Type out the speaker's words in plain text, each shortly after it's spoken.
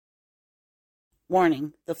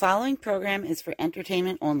Warning, the following program is for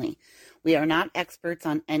entertainment only. We are not experts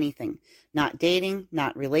on anything. Not dating,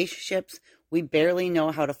 not relationships. We barely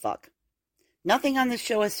know how to fuck. Nothing on this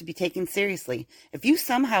show is to be taken seriously. If you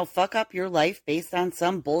somehow fuck up your life based on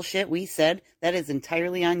some bullshit we said, that is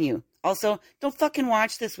entirely on you. Also, don't fucking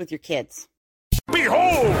watch this with your kids.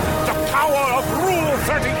 Behold the power of Rule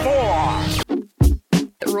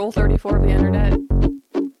 34! Rule 34 of the internet.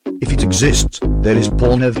 If it exists, there is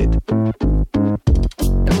porn of it.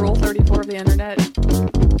 Rule 34 of the internet.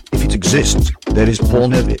 If it exists, there is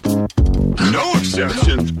porn of it. No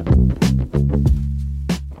exceptions!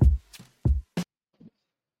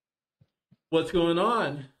 What's going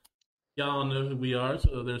on? Y'all know who we are,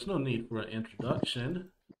 so there's no need for an introduction.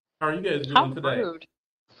 How are you guys doing How today? rude.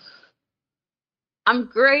 I'm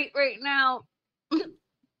great right now.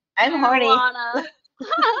 I'm horny. Marijuana.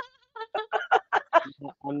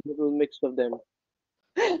 I'm a little mix of them.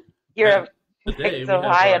 You're a Today mix we of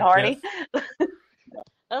have high our and horny. guest-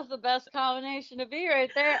 That's the best combination to be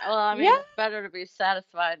right there. Well, I mean, Yeah. it's better to be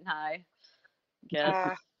satisfied and high. I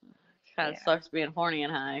guess. Kind of yeah. sucks being horny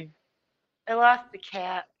and high. I lost the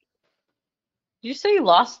cat. Did you say you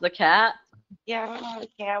lost the cat? Yeah, I don't know how the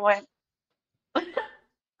cat went.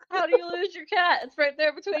 How do you lose your cat? It's right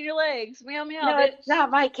there between your legs. Meow meow, No, bitch. it's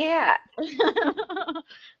not my cat.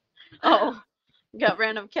 Oh, you got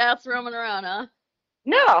random cats roaming around, huh?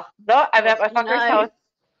 No, I'm at my Must be fucker's nice. house.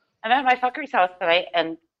 I'm at my fucker's house tonight,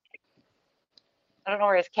 and I don't know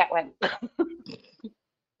where his cat went.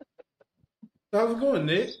 How's it going,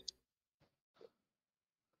 Nick?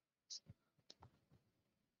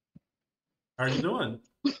 How are you doing?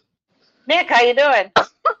 Nick, how you doing?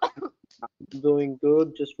 Doing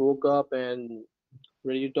good. Just woke up and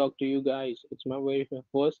ready to talk to you guys. It's my very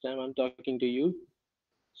first time I'm talking to you.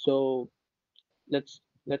 So let's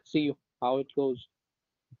see how it goes.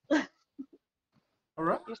 All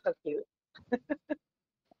right. You're so cute.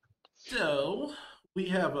 So, we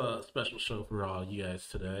have a special show for all you guys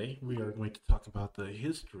today. We are going to talk about the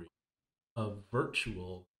history of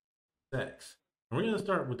virtual sex. And we're going to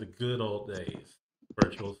start with the good old days,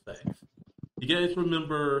 virtual sex. You guys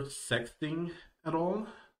remember sexting at all?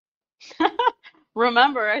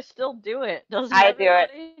 Remember, I still do it. Doesn't I do it.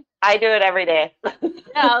 everybody? I do it every day.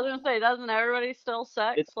 Yeah, I was gonna say, doesn't everybody still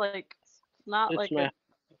sex? It's- Like, it's not like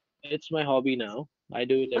It's my hobby now. I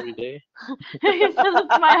do it every day. He says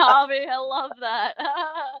it's my hobby. I love that.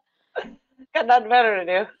 Got nothing better to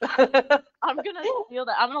do. I'm gonna steal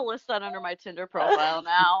that. I'm gonna list that under my Tinder profile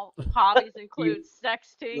now. Hobbies include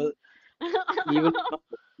sexting.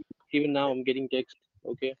 Even now I'm getting text.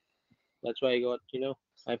 Okay, that's why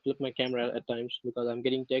I flip my camera at times because I'm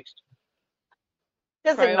getting text.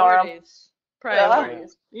 Just ignore him.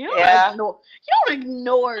 Priorities. You don't Yeah. ignore. You don't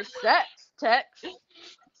ignore text.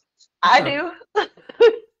 I do.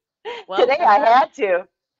 Well, Today I had to.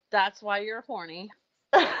 That's why you're horny.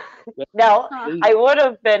 No, Huh. I would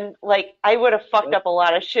have fucked up a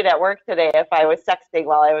lot of shit at work today if I was sexting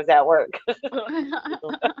while I was at work.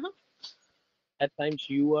 At times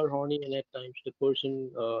you are horny, and at times the person,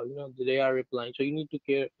 they are replying. So you need to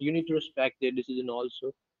care. You need to respect their decision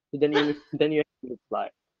also. So then you have to reply.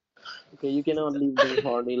 Okay, you cannot leave them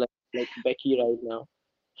horny like Becky right now.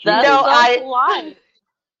 That's No, so polite.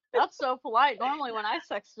 That's so polite. Normally, when I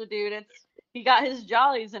sext a dude, he got his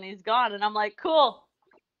jollies and he's gone, and I'm like, cool.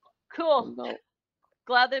 No.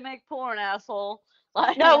 Glad they make porn, asshole.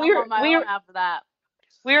 Like, No, I'm on my own after that.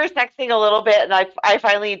 We were sexting a little bit, and I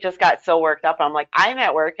finally just got so worked up. I'm like, I'm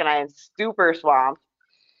at work, and I am super swamped,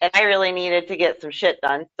 and I really needed to get some shit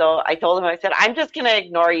done. So I told him, I said, I'm just going to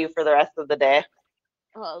ignore you for the rest of the day.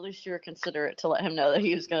 Well, at least you were considerate to let him know that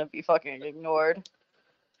he was gonna be fucking ignored.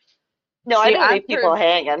 No, I See, don't leave people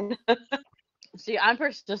hanging. See, I'm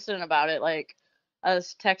persistent about it. Like, I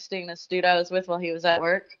was texting this dude I was with while he was at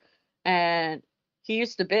work, and he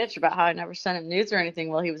used to bitch about how I never sent him nudes or anything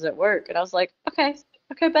while he was at work. And I was like, okay,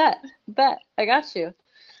 bet, I got you.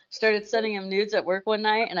 Started sending him nudes at work one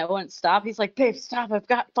night, and I wouldn't stop. He's like, babe, stop, I've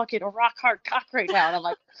got fucking a rock hard cock right now. And I'm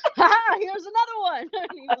like, haha, here's another one. And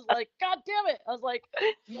he was like, God damn it. I was like,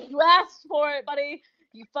 you asked for it, buddy.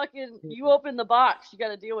 You opened the box. You got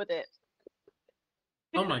to deal with it.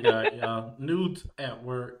 Oh my god, y'all. Nudes at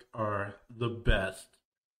work are the best.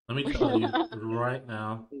 Let me tell you right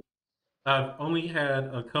now. I've only had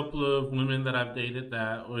a couple of women that I've dated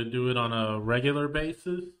that would do it on a regular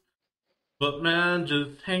basis. But man,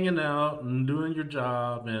 just hanging out and doing your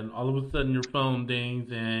job, and all of a sudden your phone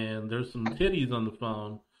dings and there's some titties on the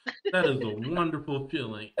phone. That is a wonderful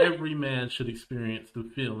feeling. Every man should experience the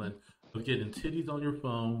feeling of getting titties on your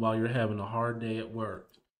phone while you're having a hard day at work.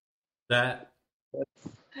 That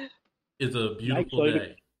is a Mike, beautiful sorry to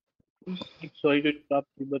day. sorry to interrupt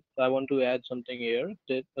you, but I want to add something here.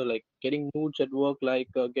 That like getting moods at work, like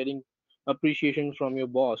getting appreciation from your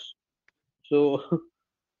boss. So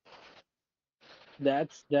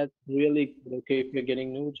that's really good. Okay. If you're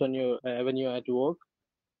getting moods on your when you're at work,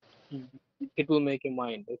 it will make your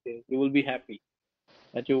mind. Okay, you will be happy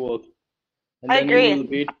at your work, and I then you will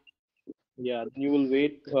agree. wait. Yeah, then you will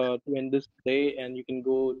wait to end this day, and you can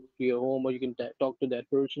go to your home, or you can talk to that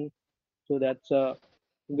person. So that's a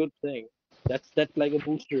good thing. That's like a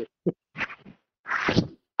booster.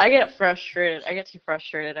 I get frustrated. I get too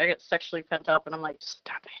frustrated. I get sexually pent up, and I'm like,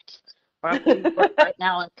 stop it. Or I'm gonna leave work right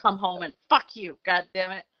now and come home and fuck you. God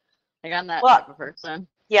damn it. Like I'm that Well, type of person.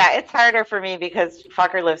 yeah, it's harder for me because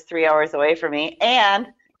fucker lives 3 hours away from me, and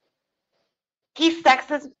he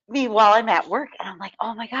sexes me while I'm at work, and I'm like,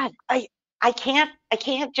 oh my god, I can't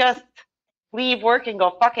just leave work and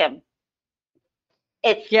go fuck him.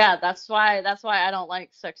 It's Yeah, that's why I don't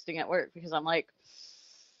like sexting at work, because I'm like,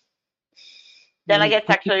 then I get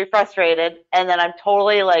sexually frustrated, and then I'm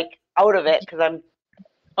totally like out of it because I'm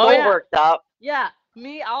oh so yeah, worked up. yeah.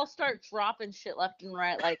 Me, I'll start dropping shit left and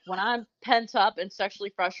right. Like when I'm pent up and sexually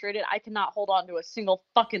frustrated, I cannot hold on to a single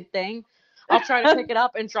fucking thing. I'll try to pick it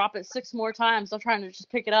up and drop it 6 more times. I'm trying to just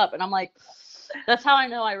pick it up, and I'm like, that's how I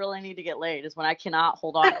know I really need to get laid, is when I cannot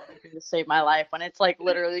hold on to anything to save my life. When it's like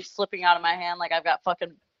literally slipping out of my hand, like I've got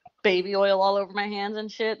fucking baby oil all over my hands and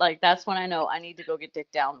shit. Like that's when I know I need to go get dick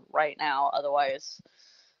down right now. Otherwise,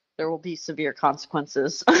 there will be severe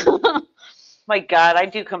consequences. My god, I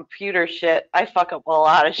do computer shit. I fuck up a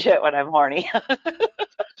lot of shit when I'm horny.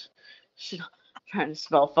 She's trying to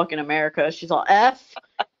spell fucking America. She's all F,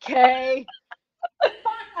 K. Fuck,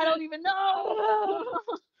 I don't even know.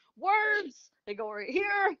 Words. They go right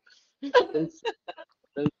here. Since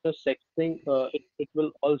sexting, it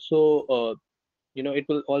will also it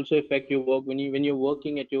will also affect your work when you're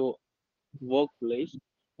working at your workplace.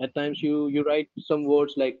 At times you write some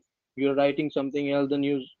words like you're writing something else, then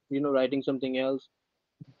writing something else,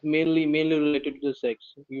 mainly related to the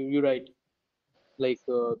sex. You write like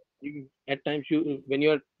at times when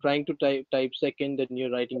you're trying to type second, then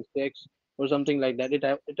you're writing sex or something like that.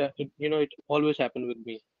 It always happened with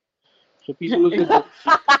me. So people who say that,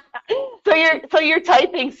 So you're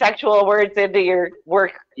typing sexual words into your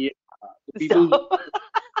work. yeah, the people So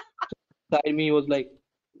beside me was like,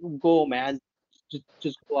 "Go, man,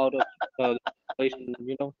 just go out of the place and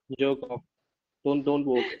jerk off. Don't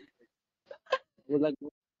work." I was like,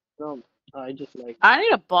 "No, I just like." I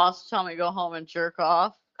need a boss to tell me to go home and jerk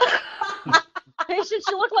off. Hey, shit,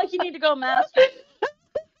 you look like you need to go masturbate.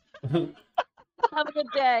 Have a good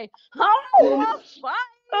day. Oh, bye.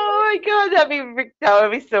 oh my god, that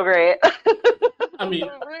would be so great. I mean,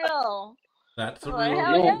 For real. that's a Like, real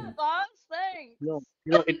hell No, yeah, boss. Thanks. no,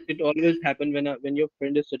 it always happen when your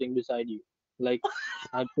friend is sitting beside you. Like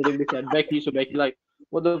I'm sitting beside Becky, so Becky like,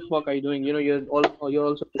 "What the fuck are you doing? You're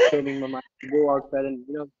also disturbing my mind. Go outside and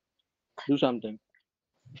do something.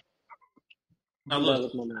 Now Do that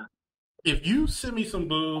with look, my mind." if you send me some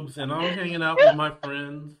boobs and I'm hanging out with my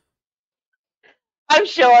friends, I'm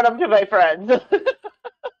showing them to my friends.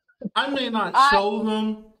 I may not show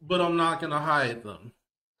them, but I'm not gonna hide them.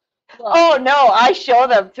 Look, Oh no, I show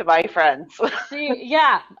them to my friends. see,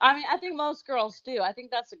 yeah. I mean, I think most girls do. I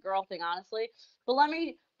think that's a girl thing, honestly. But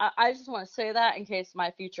I just want to say that in case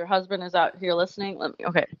my future husband is out here listening.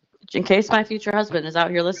 Okay. In case my future husband is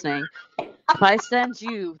out here listening, if I send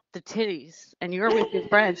you the titties and you're with your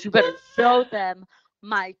friends, you better show them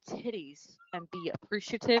my titties and be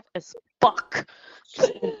appreciative as fuck.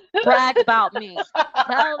 Just brag about me.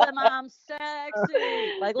 Tell them I'm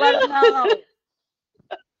sexy. Like, let them know.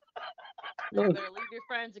 You better leave your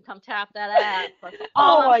friends and come tap that ass. That's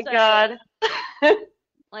all Oh I'm my saying. god.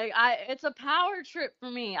 Like, it's a power trip for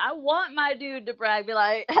me. I want my dude to brag, be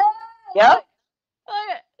like, hey, Yep.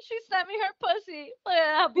 look, she sent me her pussy. Look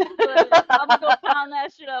at how beautiful it is. I'm gonna go pound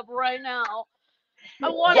that shit up right now. I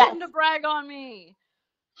want Yes. him to brag on me.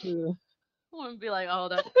 Yeah. I want to be like, oh,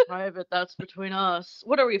 that's private. That's between us.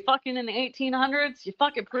 What are we, fucking in the 1800s? You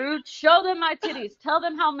fucking prude. Show them my titties. Tell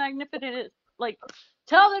them how magnificent it is. Like,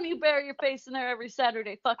 tell them you bury your face in there every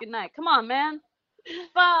Saturday fucking night. Come on, man.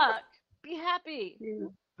 Fuck. Be happy.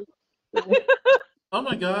 Oh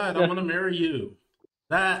my god, I want to marry you.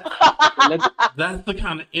 That's the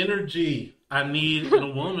kind of energy I need in a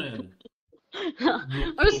woman.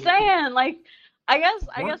 I'm just saying, like, I guess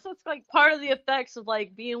that's like part of the effects of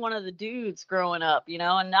like being one of the dudes growing up,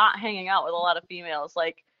 and not hanging out with a lot of females.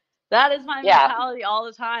 Like, that is my Yeah. mentality all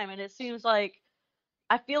the time, and it seems like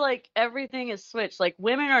I feel like everything is switched. Like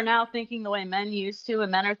women are now thinking the way men used to,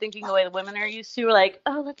 and men are thinking the way the women are used to. Like,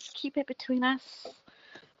 oh, let's keep it between us.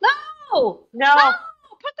 No, No.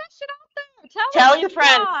 put that shit out there. Tell them your it's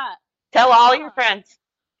friends. not. Tell all Yeah. your friends.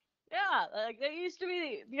 Yeah, like they used to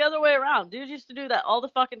be the other way around. Dudes used to do that all the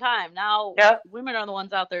fucking time. Now Yep. women are the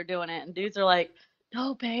ones out there doing it, and dudes are like,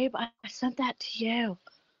 "No, babe, I sent that to you."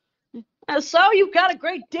 And so you've got a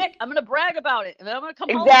great dick. I'm gonna brag about it, and then I'm gonna come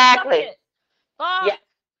home and Exactly. suck it. Fuck, Yeah.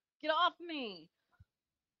 get off me.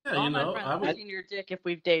 Yeah, All you my know, friends I would. sucking your dick if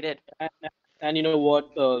we've dated. And you know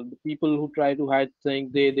what? The people who try to hide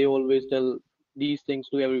things, they always tell these things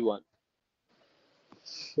to everyone.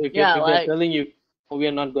 So if Yeah, they're like telling you, oh, we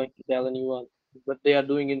are not going to tell anyone, but they are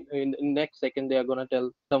doing in next second they are gonna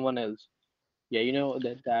tell someone else. Yeah, you know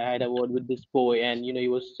that I had a word with this boy, and you know he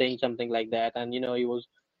was saying something like that, and you know he was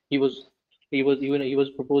he was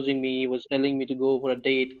proposing me, he was telling me to go for a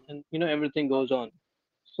date, and you know everything goes on.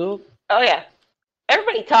 So Oh yeah.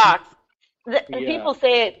 Everybody talks. yeah, People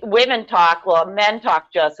say women talk. Well, men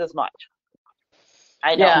talk just as much.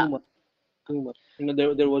 I know. Yeah. too much, too much. You know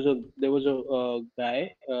there was a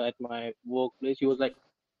guy at my workplace. He was like,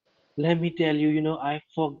 let me tell you, you know, I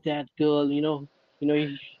fucked that girl,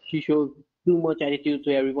 she showed too much attitude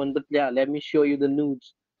to everyone. But yeah, let me show you the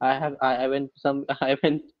nudes. I went I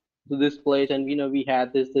went to this place, and you know we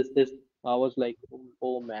had this. I was like,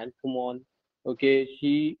 oh man, come on. Okay,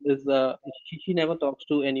 she never talks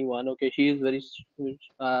to anyone. Okay, she is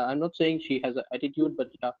I'm not saying she has an attitude, but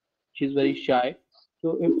yeah, she's very shy.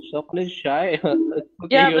 So if someone is shy, okay,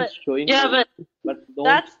 Yeah, you're but showing, but don't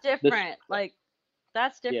that's this. different. Like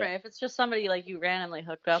that's Yeah, different. If it's just somebody like you randomly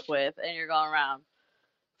hooked up with and you're going around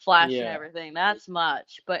flashing yeah, everything, that's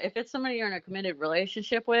much. But if it's somebody you're in a committed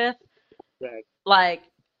relationship with, right. like,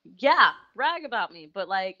 yeah, brag about me. But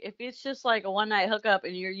like, if it's just like a one night hookup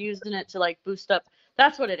and you're using it to like boost up,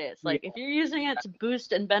 that's what it is. Yeah, Like, if you're using it to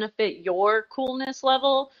boost and benefit your coolness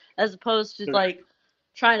level as opposed to correct. like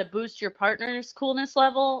trying to boost your partner's coolness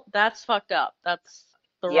level, that's fucked up. That's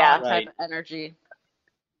the Yeah. wrong type Right. of energy.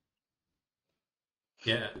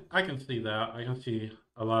 Yeah, I can see that. I can see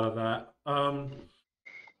a lot of that.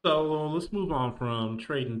 So let's move on from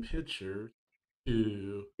trading pictures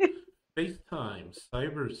to FaceTime,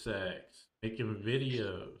 cyber sex, making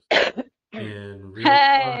videos in real time.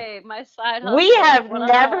 Hey, my side hustle. We have What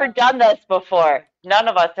never up? done this before. None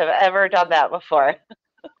of us have ever done that before.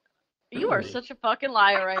 You are Really? such a fucking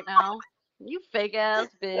liar right now. You fake ass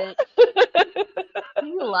bitch.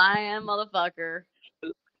 You lying motherfucker.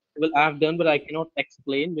 Well, I've done, but I cannot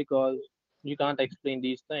explain because you can't explain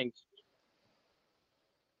these things.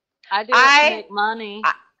 I do it to I make money.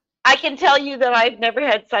 I can tell you that I've never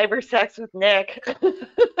had cyber sex with Nick.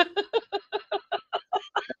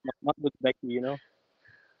 Not with Becky, you know.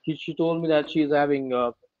 She told me that she's having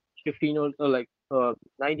 15 or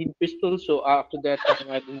 19 pistols. So after that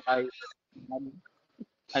time,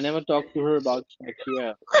 I never talked to her about sex.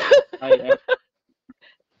 Yeah,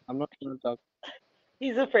 I'm not gonna talk.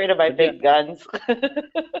 He's afraid of my But yeah, big guns.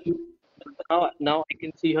 now I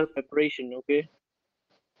can see her preparation. Okay,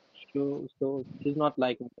 so she's not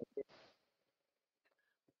like me. Okay?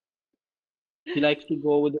 She likes to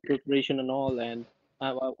go with the preparation and all, and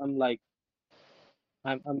I'm like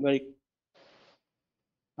I'm very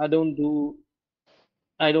I don't do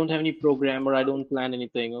I don't have any program or I don't plan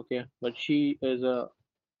anything. Okay, but she is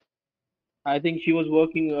I think she was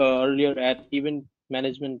working earlier at event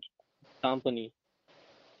management company.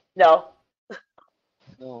 No.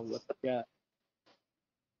 No, but yeah,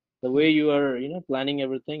 the way you are, you know, planning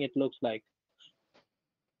everything, it looks like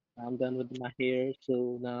I'm done with my hair.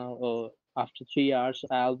 So now, after 3 hours,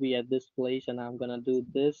 I'll be at this place and I'm gonna do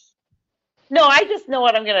this. No, I just know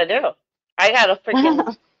what I'm gonna do. I got a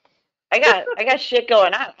freaking I got shit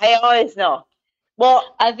going on. I always know.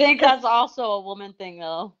 Well, I think that's also a woman thing,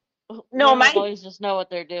 though. no, Women always just know what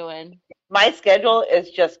they're doing. my schedule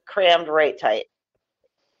is just crammed right tight.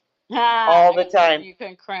 All the time. You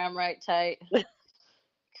can cram right tight. Come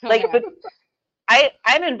Like, here. but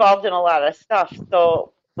I'm involved in a lot of stuff.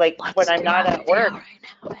 So like Let's when I'm do not a at video work, right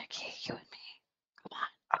now, Becky, you and me.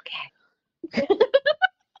 okay.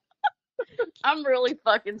 I'm really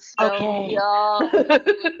fucking stoned, Okay. y'all.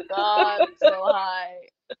 God, I'm so high.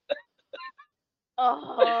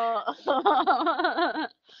 Oh.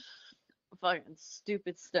 Fucking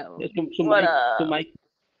stupid stone. So What Mike, up? so Mike,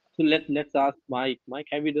 so let's ask Mike. Mike,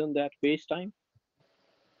 have you done that FaceTime?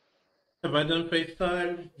 Have I done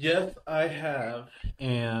FaceTime? Yes, I have.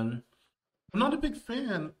 And I'm not a big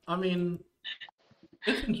fan. I mean,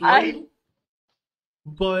 it's enjoyable.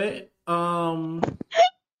 But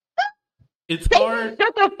it's hard.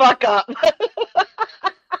 Shut the fuck up.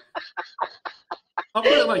 I'll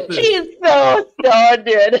put it like this. She's so stoned,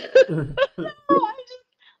 dude.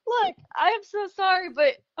 Look, I am so sorry,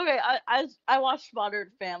 but okay, I watched Modern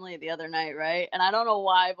Family the other night, right? And I don't know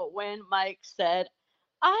why, but when Mike said,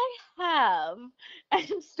 I have,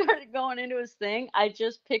 and started going into his thing, I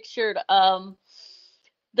just pictured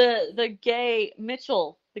the gay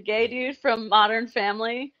Mitchell, the gay dude from Modern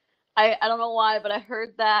Family. I don't know why, but I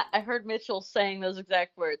heard that. I heard Mitchell saying those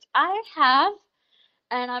exact words. I have,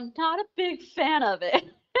 and I'm not a big fan of it.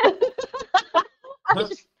 I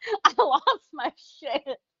lost my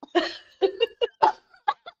shit.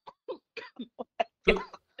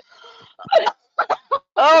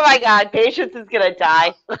 Oh my God, Patience is gonna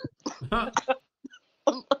die.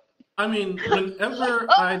 I mean, whenever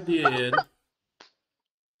I did,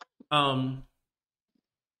 the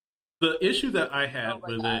issue that I had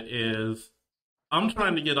with it is I'm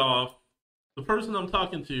trying to get off. The person I'm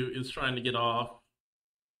talking to is trying to get off,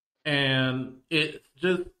 and it's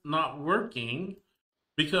just not working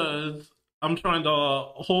because I'm trying to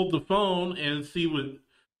hold the phone and see what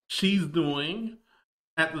she's doing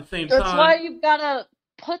at the same time. That's why you've got to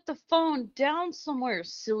put the phone down somewhere,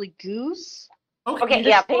 silly goose. Okay,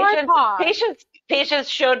 yeah, Patience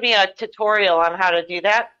showed me a tutorial on how to do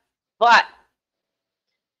that, but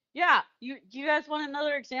yeah, you guys want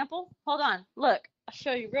another example? Hold on, look, I'll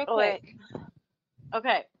show you real quick.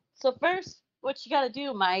 Okay, so first, what you got to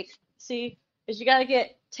do, Mike, see, is you got to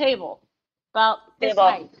get table about this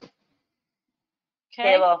height.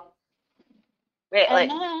 Okay. Table. Wait,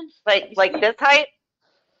 and like this height?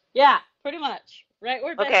 Yeah, pretty much. Right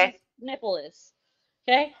where Becky's nipple is.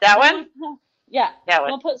 Okay? That one? Yeah. That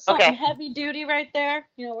one. We'll put something heavy duty right there.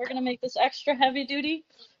 You know, we're going to make this extra heavy duty.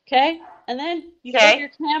 Okay? And then you flip your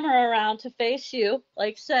camera around to face you,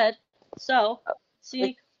 like said. So,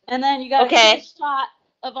 see? And then you got to get a shot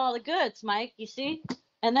of all the goods, Mike. You see?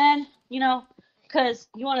 And then, you know, because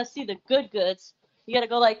you want to see the good goods, you got to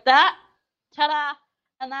go like that. Ta-da!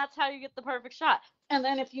 And that's how you get the perfect shot. And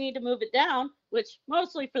then if you need to move it down, which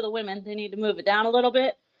mostly for the women, they need to move it down a little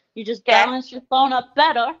bit, you just balance your phone up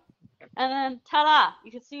better. And then, ta-da!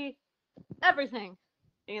 You can see everything.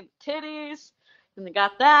 You got the titties, and you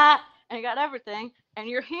got that, and you got everything. And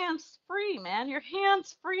your hand's free, man. Your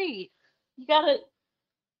hand's free. You got to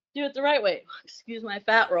do it the right way. Excuse my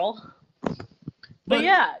fat roll. But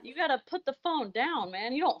yeah, you got to put the phone down,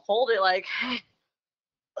 man. You don't hold it like, hey,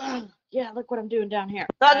 yeah, look what I'm doing down here.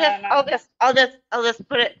 I'll just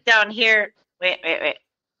put it down here. Wait.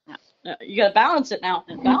 No, you gotta balance it now.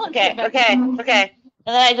 Okay. And then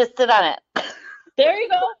I just sit on it. There you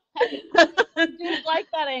go. Dudes like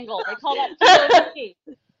that angle. They call that POV.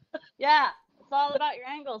 Yeah, it's all about your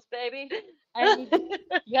angles, baby. And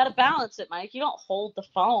you gotta balance it, Mike. You don't hold the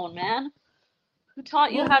phone, man. Who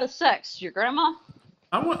taught you how to sex? Your grandma?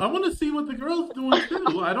 I want to see what the girl's doing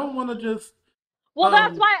too. I don't want to just. Well,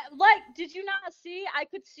 that's why, like, did you not see? I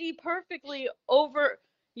could see perfectly over.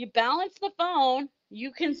 You balance the phone,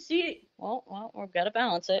 you can see. Well, we've got to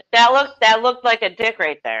balance it. That looked like a dick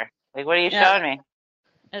right there. Like, what are you showing me?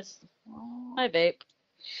 It's my vape.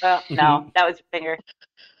 Well, no, that was your finger.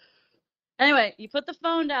 Anyway, you put the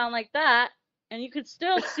phone down like that, and you could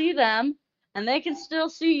still see them, and they can still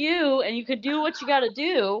see you, and you could do what you got to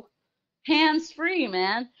do. Hands free,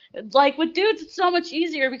 man. Like with dudes, it's so much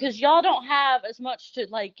easier because y'all don't have as much to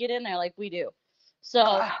like get in there like we do.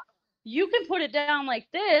 So you can put it down like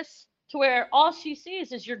this to where all she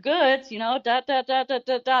sees is your goods, you know, da da da da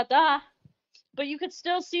da da da. But you could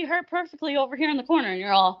still see her perfectly over here in the corner, and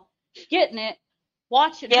you're all getting it,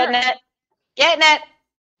 watching her. Getting it.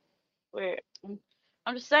 Weird.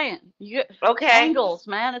 I'm just saying. You get angles,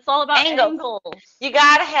 man. It's all about angles. You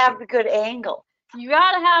gotta have the good angle. You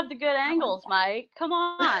gotta have the good angles, Mike. Come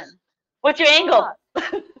on. What's your angle? I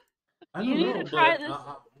don't know, but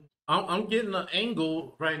I'm getting an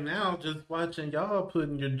angle right now just watching y'all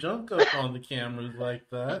putting your junk up on the cameras like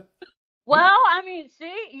that. Well, I mean,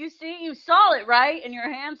 you saw it, right? And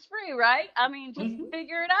your hands free, right? I mean, just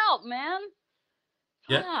figure it out, man.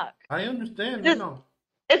 Yeah, Fuck. I understand.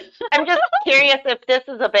 I'm just curious if this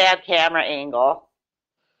is a bad camera angle.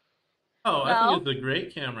 Oh, I think it's a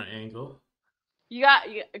great camera angle.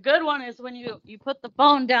 A good one is when you put the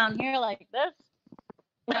phone down here like this,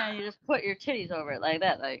 and you just put your titties over it like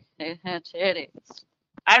that, like titties.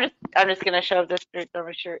 I'm just gonna shove this straight over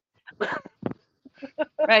my shirt.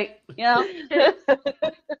 Right, you know,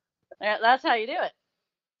 that's how you do it.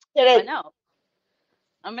 I know.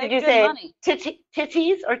 I'm making good money.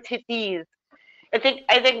 Titties or titties? I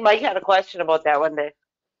think Mike had a question about that one day.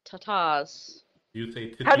 Tatas. You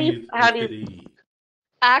say titties. How do you? Titties?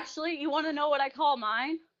 Actually, you want to know what I call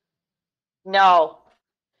mine? No.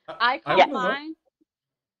 I call mine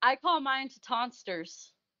I call mine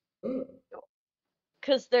tatonsters.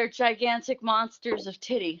 Because they're gigantic monsters of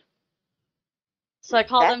titty. So I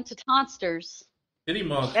call them tatonsters. Titty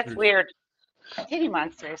monsters. That's weird. Titty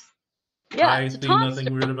monsters. Yeah, I see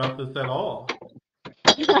nothing weird about this at all.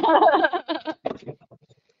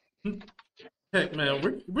 Heck,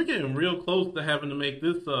 man, we're getting real close to having to make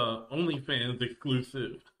this OnlyFans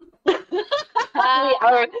exclusive.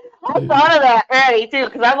 I thought of that already too,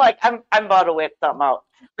 because I'm like, I'm about to whip something out.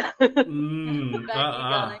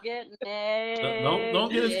 Gonna get naked.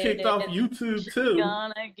 Don't get us kicked off YouTube too.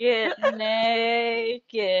 Gonna get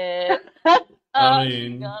naked. I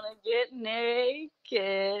mean, gonna get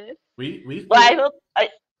naked. We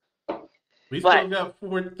still got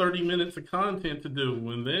 30 minutes of content to do,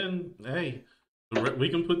 and then hey, we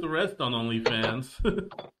can put the rest on OnlyFans.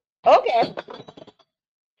 Okay.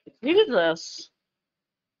 Jesus.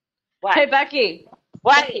 What? Hey Becky.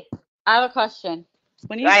 What? I have a question.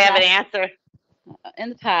 When you I have an answer. In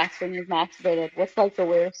the past, when you've masturbated, what's like the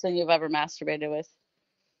weirdest thing you've ever masturbated with?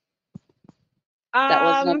 That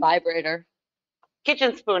wasn't a vibrator.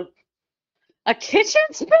 Kitchen spoon. A kitchen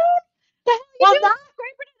spoon? Well, not.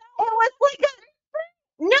 It was like a.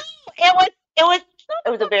 No, it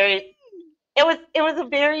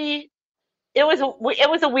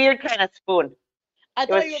was a weird kind of spoon. I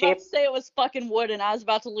thought you were about to say it was fucking wood, and I was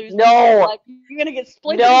about to lose. No. Like, you're gonna get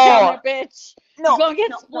splinters down there, bitch. No. You're gonna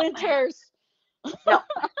get splinters. No.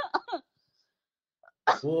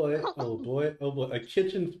 Boy, oh boy, a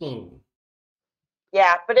kitchen spoon.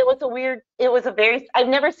 Yeah, but I've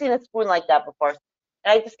never seen a spoon like that before. And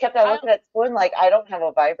I just kept on looking at spoon like, I don't have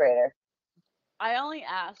a vibrator. I only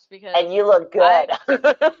asked because. And you look good.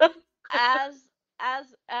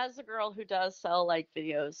 As a girl who does sell like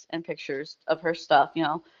videos and pictures of her stuff, you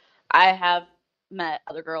know, I have met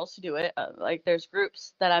other girls who do it. Like there's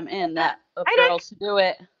groups that I'm in of girls who do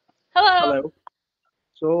it. Hello.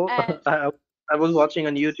 So I was watching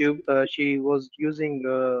on YouTube. She was using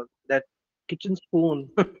that kitchen spoon.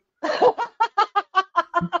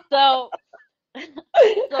 So I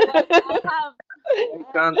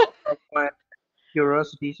can't stop my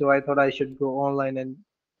curiosity, so I thought I should go online and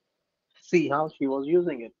see how she was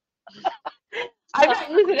using it. I'm not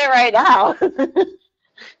using it right now.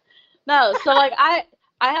 No, so like I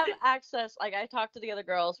have access, like I talk to the other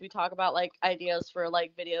girls, we talk about like ideas for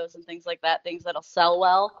like videos and things like that, things that'll sell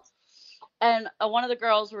well. And one of the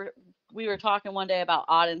girls we were talking one day about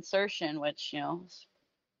odd insertion, which, you know, is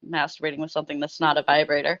masturbating with something that's not a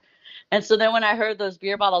vibrator. And so then when I heard those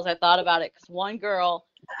beer bottles, I thought about it, because one girl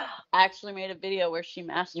actually made a video where she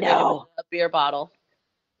masturbated with a beer bottle.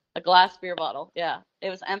 A glass beer bottle, yeah. It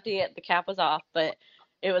was empty, the cap was off, but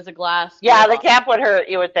it was a glass. Yeah, the cap would hurt,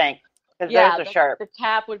 you would think, because theirs are sharp. The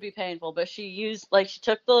cap would be painful, but she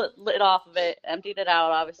took the lid off of it, emptied it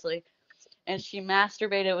out, obviously, and she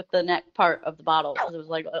masturbated with the neck part of the bottle, because it was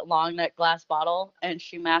like a long neck glass bottle, and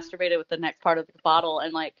she masturbated with the neck part of the bottle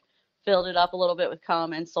and like filled it up a little bit with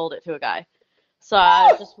cum and sold it to a guy. So I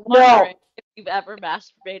was just wondering if you've ever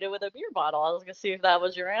masturbated with a beer bottle. I was going to see if that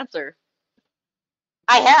was your answer.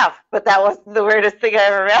 I have, but that wasn't the weirdest thing I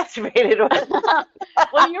ever masturbated with.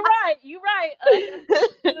 Well, you're right. A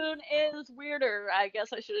spoon is weirder. I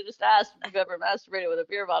guess I should have just asked if you've ever masturbated with a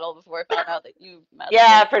beer bottle before I found out that you masturbated.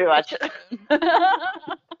 Yeah, pretty much. All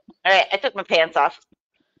right, I took my pants off.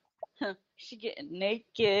 She getting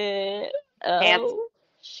naked. Pants.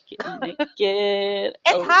 She getting naked.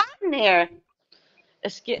 It's hot in here.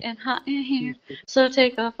 It's getting hot in here, so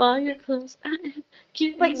take off all your clothes.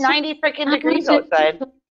 It's like 90 freaking degrees outside.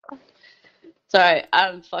 Sorry,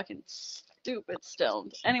 I'm fucking stupid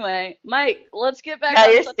stoned. Anyway, Mike, let's get back. Yeah,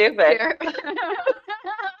 you're stupid.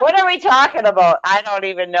 What are we talking about? I don't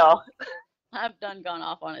even know. I've gone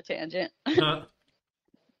off on a tangent. We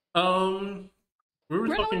were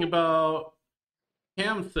talking about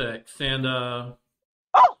cam sex and how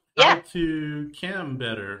to cam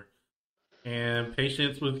better. And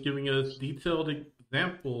Patience was giving us detailed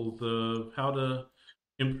examples of how to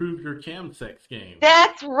improve your cam sex game.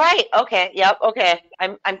 That's right. Okay. Yep. Okay.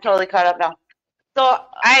 I'm totally caught up now. So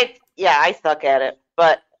I suck at it,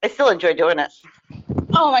 but I still enjoy doing it.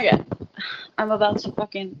 Oh my god. I'm about to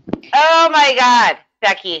fucking. Oh my god,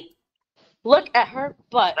 Becky. Look at her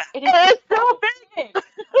butt. It is so big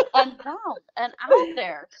and round and out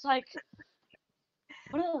there. It's like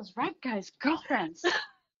one of those rap guys' girlfriends.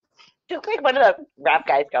 Just like one of the rap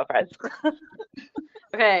guys' girlfriends.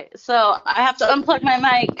 Okay, so I have to unplug my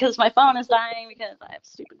mic because my phone is dying because I have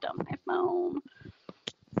stupid dumb iPhone.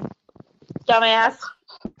 Dumbass.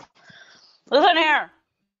 Listen here.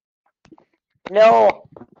 No.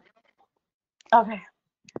 Okay.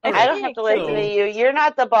 I don't have to listen So- to you. You're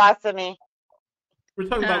not the boss of me. We're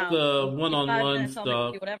talking about the one-on-one 5 minutes, I'll make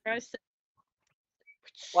stuff. you whatever I say.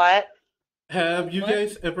 What? Have you What?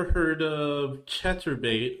 guys ever heard of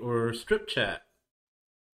Chatterbait or Strip Chat?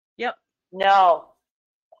 Yep. No.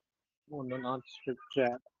 Oh, no, not strip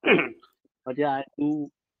chat. But yeah, I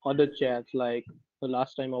do other chats. Like the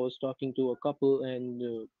last time I was talking to a couple, and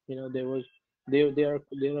there was they are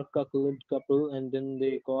a couple, and then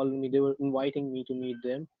they called me. They were inviting me to meet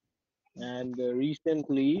them, and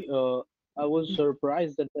recently I was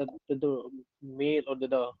surprised that the male or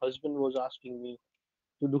the husband was asking me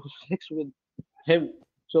to do sex with him.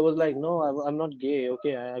 So I was like, no, I'm not gay.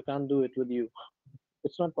 Okay, I can't do it with you.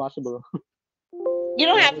 It's not possible. You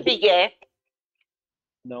don't have to be gay.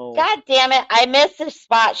 No. God damn it. I miss the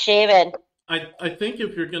spot shaven. I think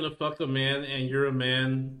if you're gonna fuck a man and you're a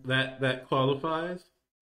man, that qualifies.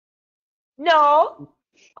 No.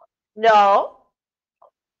 No.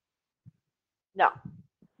 No.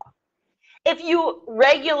 If you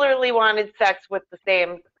regularly wanted sex with the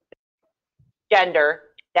same gender,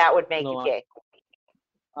 that would make No, you gay.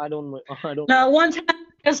 I don't. No, one time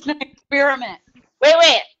just an experiment.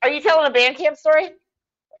 Wait. Are you telling a band camp story?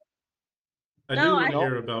 I No, do I- want to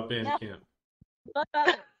hear about Bandcamp. But,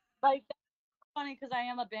 like, that's funny because I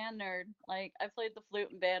am a band nerd. Like, I played the flute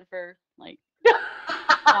in band for, like,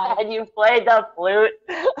 And you played the flute.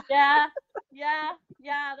 yeah,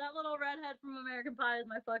 that little redhead from American Pie is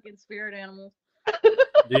my fucking spirit animal.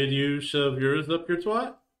 Did you shove yours up your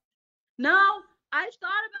twat? No, I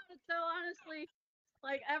thought about it so honestly.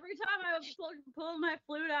 Like, every time I was pulling my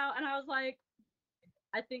flute out and I was like,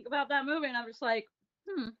 I think about that movie and I'm just like,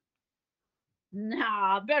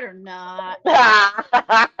 nah, better not.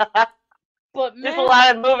 But There's man, a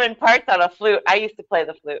lot of moving parts on a flute. I used to play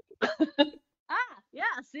the flute. yeah,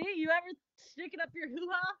 see, you ever stick it up your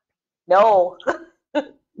hoo-ha? No.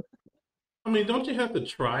 I mean, don't you have to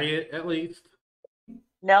try it at least?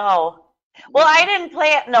 No. Well, I didn't play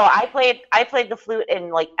it. No, I played the flute in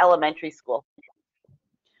like elementary school.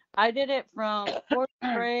 I did it from 4th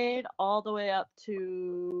grade all the way up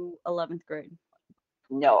to 11th grade.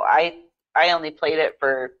 No, I only played it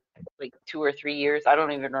for like 2 or 3 years. I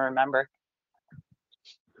don't even remember.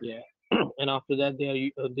 Yeah. And after that,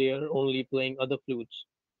 they are only playing other flutes.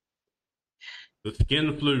 The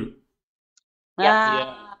skin flute.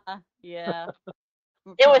 Yeah. Yeah.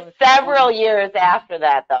 It was several years after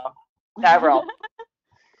that, though. Several.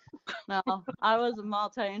 No, I was a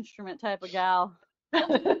multi-instrument type of gal. I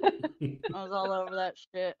was all over that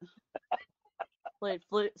shit. Played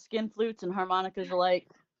skin flutes and harmonicas alike.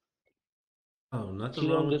 Oh, nothing She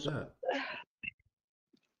wrong don't with dis- that.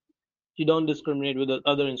 You don't discriminate with the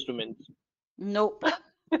other instruments. Nope.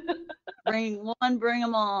 Bring one, bring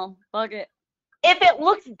them all. Fuck it. If it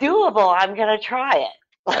looks doable, I'm gonna try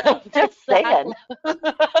it. Just saying.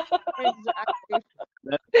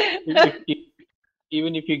 Exactly.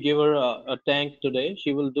 Even if you give her a tank today,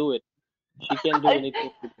 she will do it. She can't do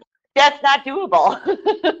anything. That's not doable.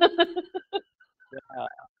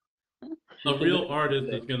 A real artist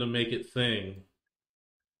is gonna make it sing.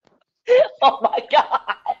 Oh my god.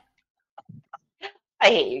 I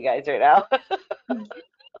hate you guys right now.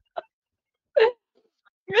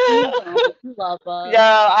 You love us.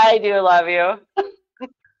 No, I do love you.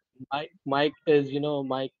 Mike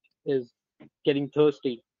is getting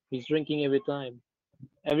thirsty. He's drinking every time.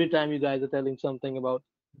 Every time you guys are telling something about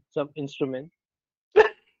some instrument.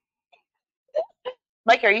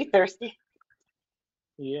 Mike, are you thirsty?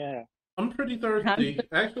 Yeah. I'm pretty thirsty.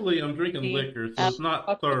 Actually, I'm drinking liquor, so it's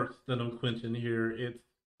not thirst that I'm quenching here. It's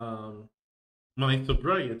my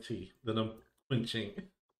sobriety that I'm quenching.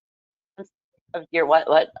 Your what?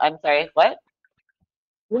 I'm sorry, what?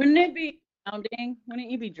 Wouldn't it be drowning? Wouldn't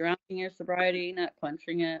you be drowning your sobriety, not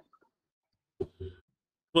quenching it?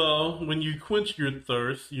 Well, when you quench your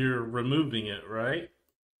thirst, you're removing it, right?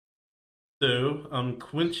 So I'm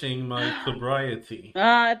quenching my sobriety.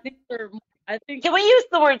 I think. Can we use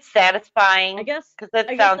the word satisfying? I guess because that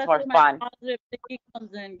I guess sounds that's more where my fun. positive thinking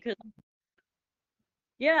comes in. Cause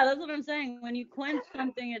yeah, that's what I'm saying. When you quench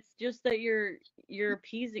something, it's just that you're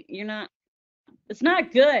appeasing. You're not. It's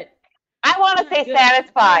not good. I want to say Good.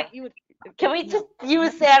 satisfy. You would, Can we no. just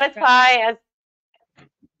use satisfy as?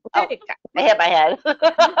 Oh, Hey, I hit my head. you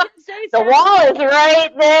can say The wall is right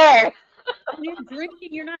there. when you're drinking,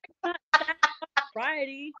 you're not satisfied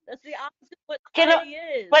sobriety. That's the opposite of what Can I- sobriety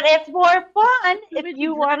is. But it's more fun if Stupid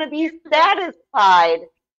you want to be drink. satisfied.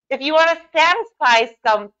 If you want to satisfy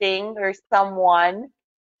something or someone,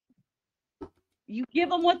 You give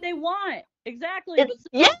them what they want. Exactly. it's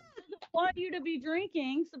But yeah. sobriety doesn't want you to be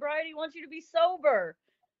drinking. Sobriety wants you to be sober.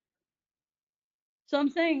 So I'm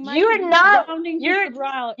saying, Mike, You're not. rounding just You're the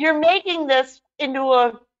brow. you're making this into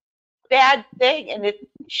a bad thing, and it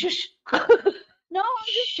shush. No, I'm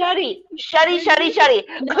just Shutty, saying shutty, shutty.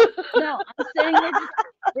 no, I'm saying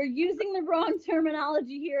we're using the wrong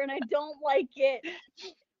terminology here, and I don't like it.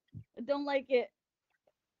 I don't like it.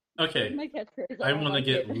 Okay, My catchphrase. I don't want to like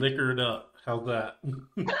get it. liquored up. How's that?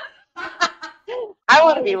 I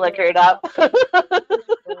want to be liquored up.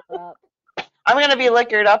 I'm gonna be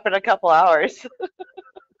liquored up in a couple hours.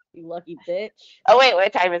 You lucky bitch. Oh wait,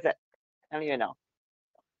 what time is it? I don't even know.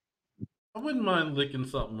 I wouldn't mind licking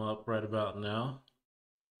something up right about now.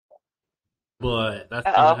 But that's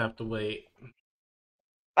Uh-oh. gonna have to wait.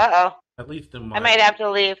 Uh-oh. At least in I my might have to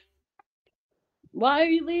leave. Why are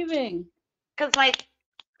you leaving? Because my...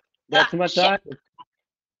 That's my shit. time.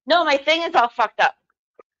 No, my thing is all fucked up.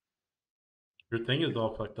 Your thing is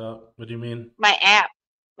all fucked up. What do you mean? My app.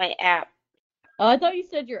 My app. Oh, I thought you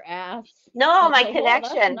said your ass. No, I was my like, whoa,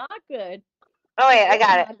 connection. that's not good. Oh wait, I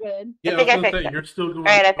got it. Not good. Yeah, think I I was gonna fixed say it. you're still going.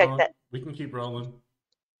 Alright, I fixed strong. it. We can keep rolling.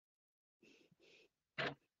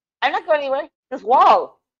 I'm not going anywhere. This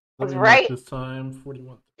wall was Let me mark right this time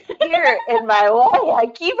 41. here in my way. I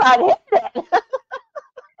keep on hitting it.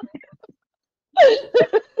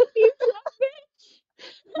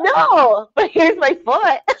 No, but here's my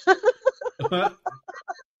foot.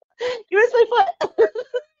 Here's my foot.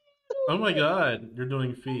 Oh my god, you're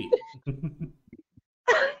doing feet.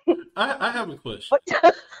 I have a question.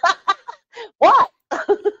 What?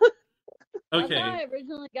 Okay. That's how I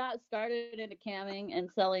originally got started into camming and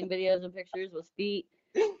selling videos and pictures with feet.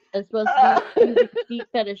 It's supposed to be using feet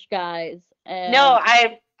fetish guys. And No,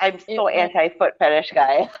 I'm so went- anti-foot fetish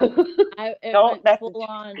guy. it don't went message. full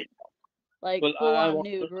on, like Well, full I on want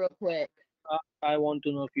nude to- real quick. I want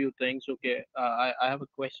to know a few things. Okay, I have a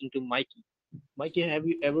question to Mikey. Mikey, have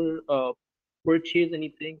you ever purchased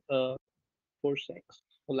anything for sex,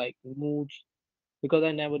 like nudes? Because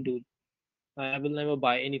I never do. I will never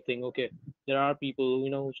buy anything. Okay, there are people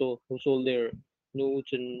who sold their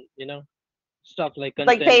nudes and stuff like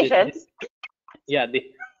Like content. patience. Yeah,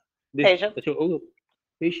 Patience. so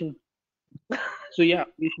patient. So yeah,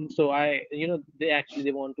 patient. So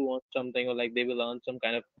they want to earn something, or like they will earn some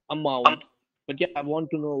kind of amount. But yeah, I want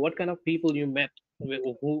to know what kind of people you met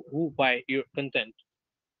who buy your content.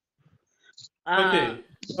 Okay.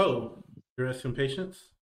 Oh, you're asking patience?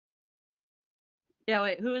 Yeah,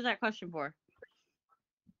 wait, who was that question for?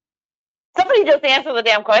 Somebody just answer the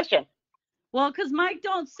damn question. Well, because Mike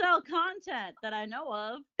don't sell content that I know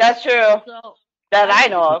of. That's true. So That I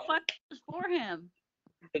know of. questions for him.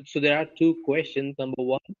 So there are two questions. Number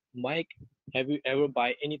one, Mike, have you ever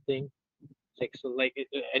buy anything sexual, like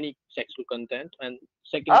any sexual content? And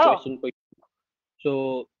second Oh. question for you.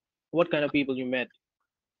 So, what kind of people you met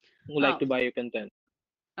who like Oh. to buy your content?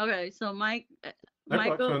 Okay, so Mike, I bought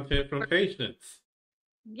Michael, content from patience.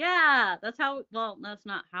 yeah, that's how. Well, that's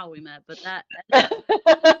not how we met, but that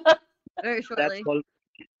very shortly.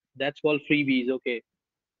 That's called freebies. Okay,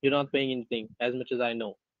 you're not paying anything, as much as I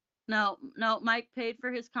know. No, Mike paid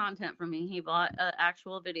for his content from me. He bought an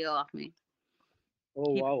actual video off me.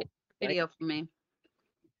 Oh He wow. Video from me.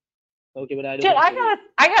 Okay, but I don't. Dude,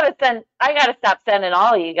 have to I gotta stop sending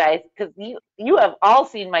all of you guys because you have all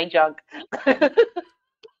seen my junk.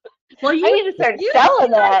 Well, I need to start you selling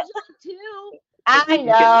see my that. junk too. I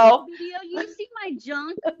know. Video, you see my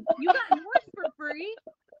junk. You got yours for free.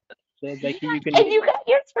 So Becky, you can. And you got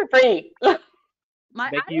yours for free.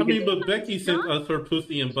 Becky, I you mean, can. but Becky sent us her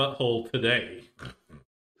pussy and butthole today.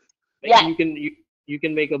 Yeah. You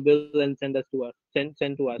can make a bill and send us to us. Send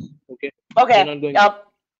to us. Okay. Okay. We're not going. Yep.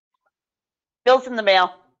 Bill's in the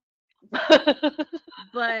mail.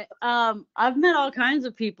 But I've met all kinds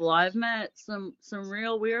of people. I've met some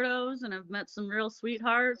real weirdos, and I've met some real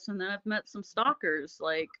sweethearts, and then I've met some stalkers.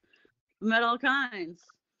 Like, I've met all kinds.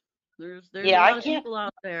 There's Yeah, a I lot of can't- people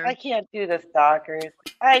out there. I can't do the stalkers.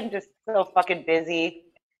 I'm just so fucking busy.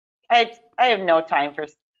 I have no time for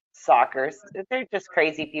stalkers. They're just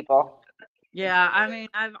crazy people. Yeah, I mean,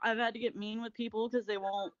 I've had to get mean with people because they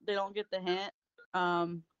don't get the hint.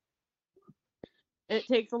 It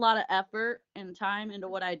takes a lot of effort and time into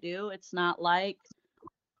what I do. It's not like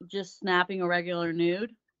just snapping a regular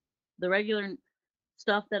nude. The regular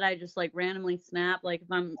stuff that I just like randomly snap, like if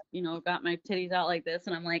I'm, got my titties out like this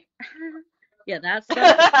and I'm like, yeah, that's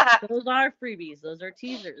stuff. Those are freebies. Those are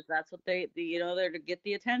teasers. That's what they're to get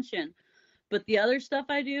the attention. But the other stuff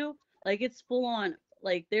I do, like it's full on.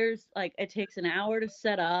 Like there's like it takes an hour to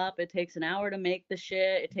set up. It takes an hour to make the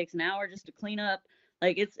shit. It takes an hour just to clean up.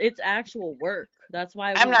 Like it's actual work. That's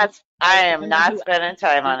why I am not spending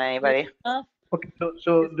time on anybody. Stuff, Okay.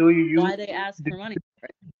 So do you use? why they ask for money for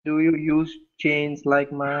it. Do you use chains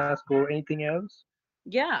like mask or anything else?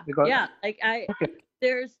 Yeah, Because yeah. Like okay,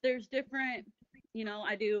 there's different,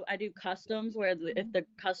 I do customs where if the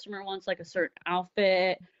customer wants like a certain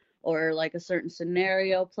outfit or like a certain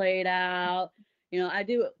scenario played out, I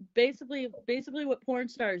do basically what porn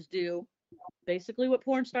stars do, basically what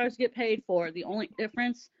porn stars get paid for. The only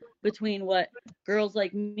difference between what girls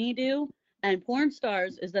like me do and porn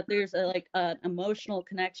stars is that there's like an emotional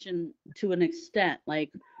connection to an extent.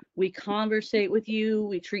 Like we conversate with you,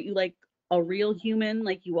 we treat you like a real human,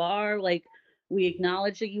 like you are, like we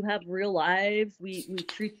acknowledge that you have real lives. We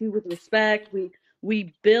treat you with respect.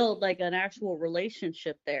 We build like an actual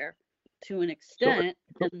relationship there to an so extent,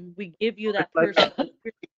 and we give you it's that like person.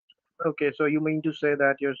 okay, so you mean to say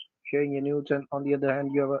that you're sharing your nudes, and on the other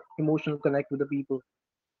hand, you have an emotional connect with the people.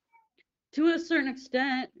 To a certain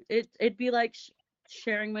extent, it'd be like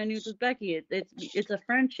sharing my news with Becky. It's a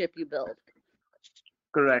friendship you build.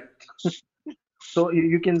 Correct. So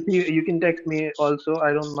you can see, you can text me also.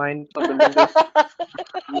 I don't mind building this.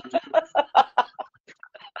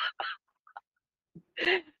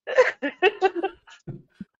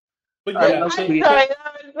 But I yeah, love so I'm free. sorry,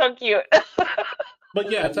 that was so cute.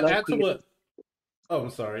 but yeah, I to love add to free. what oh, I'm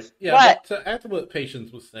sorry. Yeah, What? but to add to what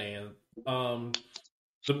Patience was saying,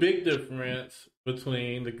 the big difference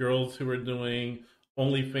between the girls who are doing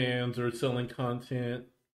OnlyFans or selling content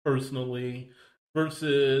personally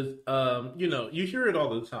versus, you hear it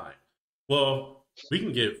all the time. Well, we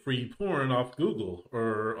can get free porn off Google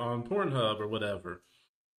or on Pornhub or whatever.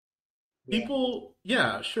 Yeah. People,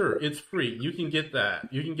 yeah, sure, it's free. You can get that.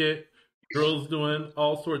 You can get girls doing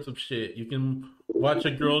all sorts of shit. You can watch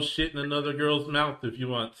a girl shit in another girl's mouth if you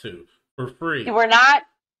want to for free. We're not.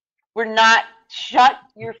 Shut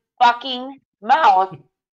your fucking mouth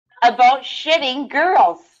about shitting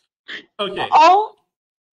girls. Okay, Oh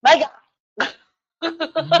my god.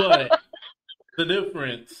 but the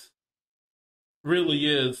difference really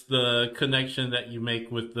is the connection that you make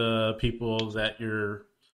with the people that you're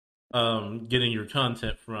getting your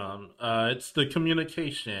content from. It's the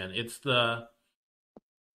communication. It's the.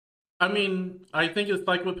 I mean, I think it's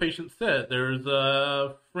like what Patience said. There's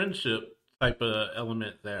a friendship type of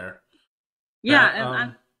element there. Yeah,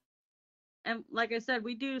 That and like I said,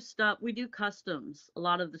 we do customs a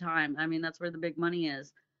lot of the time. I mean, that's where the big money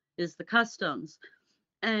is the customs.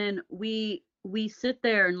 And we sit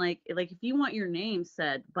there and like if you want your name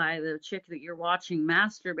said by the chick that you're watching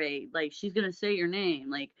masturbate, like she's gonna say your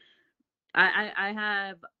name. Like I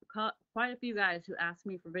have quite a few guys who ask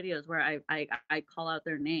me for videos where I call out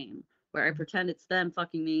their name, where I pretend it's them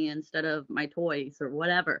fucking me instead of my toys or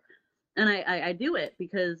whatever. And I do it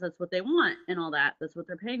because that's what they want and all that. That's what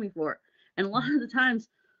they're paying me for. And a lot of the times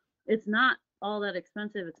it's not all that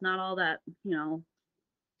expensive. It's not all that,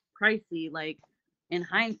 pricey, like in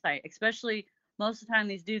hindsight, especially most of the time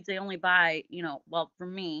these dudes, they only buy, well, for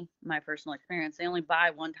me, my personal experience, they only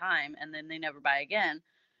buy one time and then they never buy again.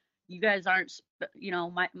 You guys aren't,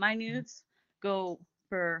 my nudes go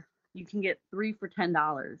for, you can get 3 for $10.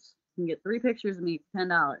 You can get 3 pictures of me for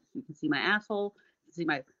 $10. You can see my asshole, you can see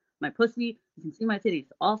my pussy, you can see my titties,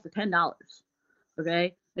 all for $10.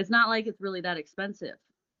 Okay? It's not like it's really that expensive,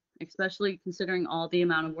 especially considering all the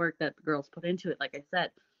amount of work that the girls put into it. Like I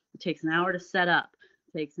said, it takes an hour to set up,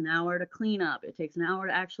 it takes an hour to clean up, it takes an hour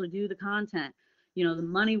to actually do the content. The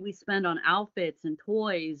money we spend on outfits and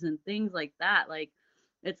toys and things like that, like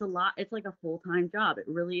it's a lot. It's like a full-time job. It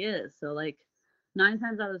really is. So like 9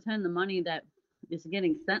 times out of 10, the money that is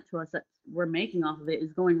getting sent to us that we're making off of it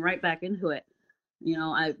is going right back into it.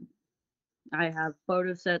 I have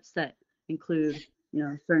photo sets that include,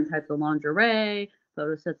 certain types of lingerie,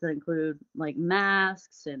 photo sets that include like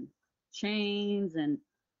masks and chains and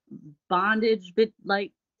bondage, bit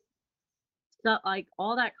like stuff, like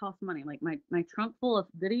all that costs money. Like my trunk full of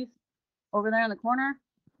goodies over there in the corner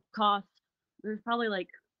cost, there's probably like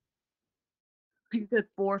a good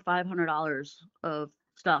 $400 or $500 of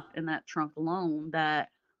stuff in that trunk alone, that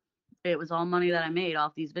it was all money that I made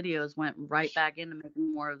off these videos went right back into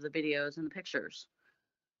making more of the videos and the pictures.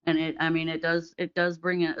 And it does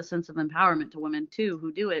bring a sense of empowerment to women too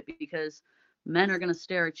who do it, because men are going to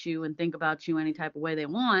stare at you and think about you any type of way they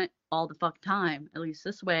want all the fuck time. At least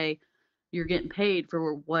this way you're getting paid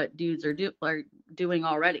for what dudes are doing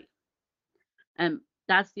already. And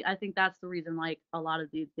I think that's the reason like a lot of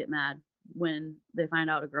dudes get mad when they find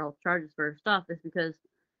out a girl charges for her stuff, is because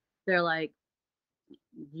they're like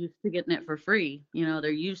used to getting it for free.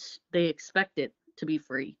 They expect it to be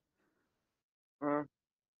free.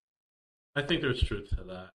 I think there's truth to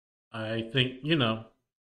that. I think,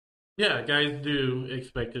 yeah, guys do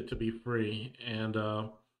expect it to be free. And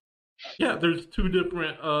Yeah, there's two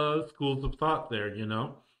different schools of thought there, you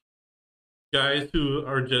know? Guys who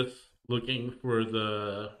are just looking for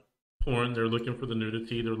the porn, they're looking for the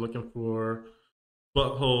nudity, they're looking for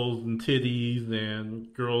buttholes and titties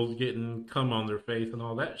and girls getting cum on their face and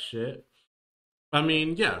all that shit. I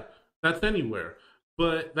mean, yeah, that's anywhere,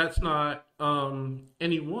 but that's not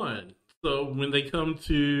anyone. So when they come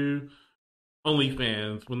to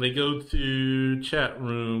OnlyFans, when they go to chat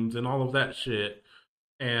rooms and all of that shit,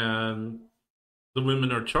 and the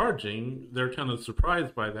women are charging, they're kind of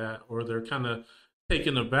surprised by that, or they're kind of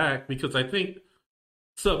taken aback because I think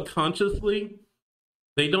subconsciously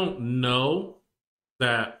they don't know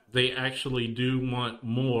that they actually do want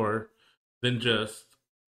more than just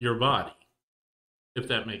your body, if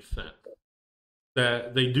that makes sense.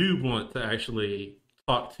 That they do want to actually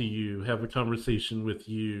talk to you, have a conversation with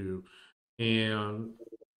you, and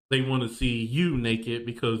they want to see you naked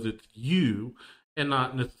because it's you and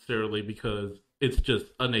not necessarily because it's just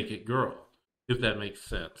a naked girl, if that makes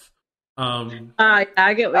sense.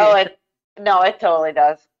 I get what Oh, you're it totally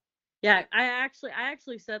does. Yeah, I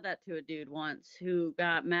actually said that to a dude once who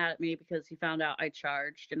got mad at me because he found out I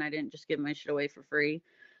charged and I didn't just give my shit away for free.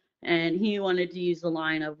 And he wanted to use the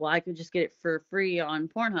line of, well, I could just get it for free on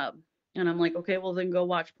Pornhub. And I'm like, okay, well then go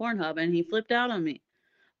watch Pornhub. And he flipped out on me.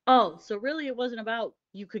 Oh, so really it wasn't about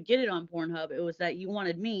you could get it on Pornhub. It was that you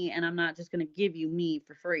wanted me and I'm not just going to give you me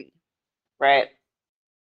for free. Right.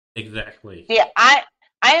 Exactly. Yeah, I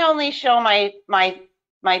only show my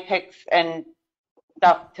pics and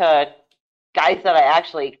stuff to guys that I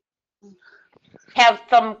actually have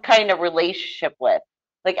some kind of relationship with.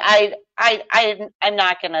 Like I'm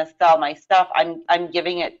not gonna sell my stuff. I'm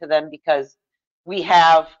giving it to them because we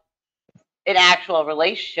have an actual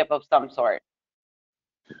relationship of some sort.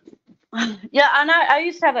 Yeah, and I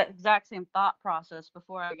used to have that exact same thought process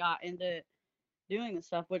before I got into doing this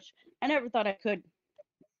stuff, which I never thought I could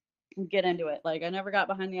get into it. Like I never got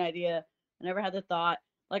behind the idea. I never had the thought.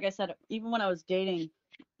 Like I said, even when I was dating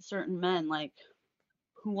certain men, like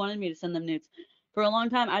who wanted me to send them nudes, for a long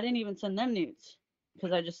time I didn't even send them nudes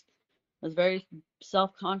because I just was very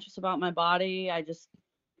self-conscious about my body. I just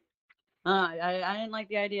I didn't like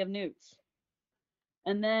the idea of nudes.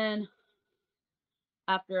 And then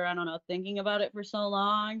after, I don't know, thinking about it for so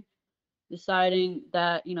long, deciding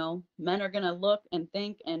that, you know, men are going to look and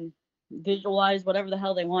think and visualize whatever the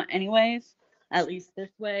hell they want anyways. At least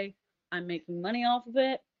this way I'm making money off of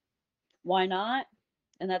it. Why not?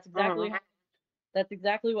 And that's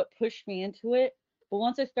exactly what pushed me into it. But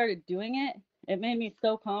once I started doing it, it made me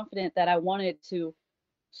so confident that I wanted to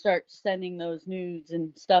start sending those nudes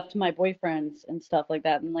and stuff to my boyfriends and stuff like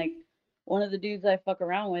that. And like one of the dudes I fuck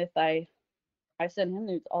around with, I send him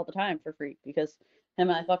nudes all the time for free because him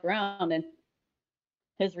and I fuck around, and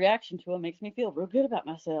his reaction to it makes me feel real good about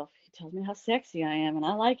myself. He tells me how sexy I am, and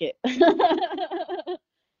I like it.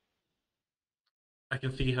 I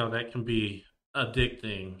can see how that can be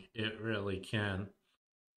addicting. It really can.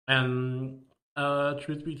 And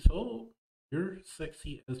truth be told, you're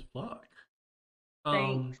sexy as fuck.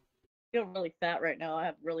 Thanks. I feel really fat right now. I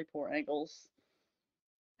have really poor ankles.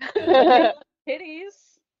 Yeah.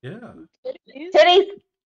 Titties. Yeah. Titties.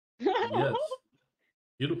 Yes.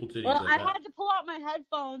 Beautiful titties. Well, like I that. had to pull out my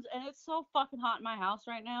headphones, and it's so fucking hot in my house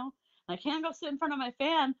right now. I can't go sit in front of my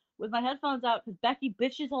fan with my headphones out because Becky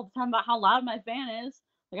bitches all the time about how loud my fan is.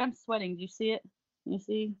 Like, I'm sweating. Do you see it? You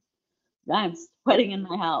see? I'm sweating in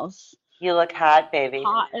my house. You look hot, baby.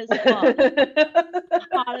 Hot as fuck.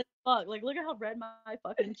 Hot as fuck. Like, look at how red my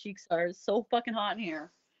fucking cheeks are. It's so fucking hot in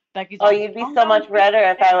here. Becky's Oh, you'd be so much redder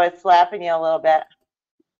if I was slapping you a little bit.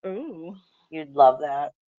 Ooh. You'd love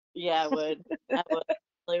that. Yeah, I would. I would.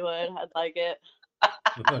 Really would. I'd like it.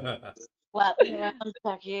 Slap me around,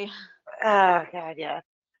 Becky. Oh, God, yeah.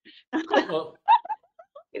 Well,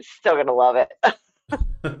 You're still going to love it.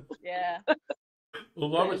 Yeah. well,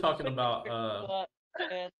 while we're talking about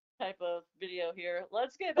type of video here,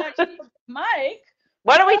 let's get back to Mike.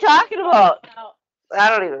 What are we talking about? I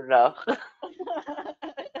don't even know.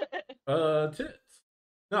 tits.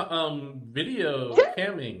 No, video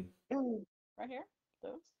camming. Right here.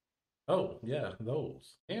 Those. Oh yeah,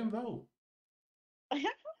 those and those.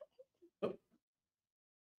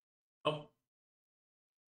 Oh,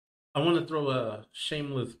 I want to throw a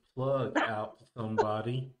shameless plug out to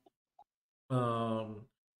somebody.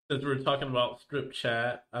 Since we're talking about strip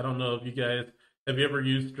chat, I don't know if you guys have you ever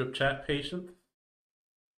used strip chat, Patience?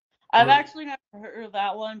 I've actually never heard of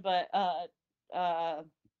that one, but I've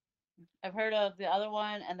heard of the other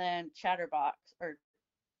one, and then Chatterbox, or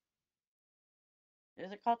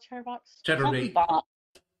is it called Chatterbox? Chatterbait.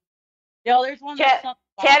 Yo, there's one Chat- that's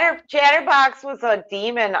Chatterbox was a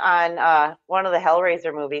demon on one of the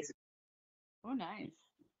Hellraiser movies. Oh, nice.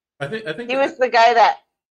 I think He was the guy that.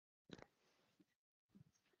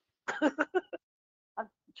 I'm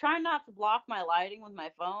trying not to block my lighting with my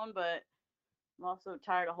phone, but I'm also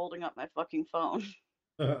tired of holding up my fucking phone.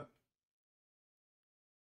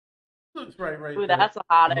 Looks right Ooh, there. that's a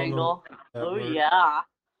hot I don't angle. know that Oh, word. yeah.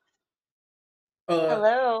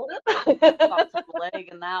 Hello. Saw some leg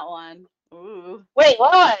in that one. Ooh. Wait,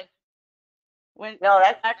 what? When No,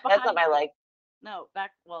 back that's behind not my leg. No,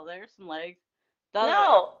 back. Well, there's some legs. The other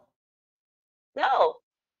way. No.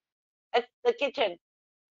 It's the kitchen.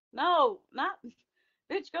 No, not.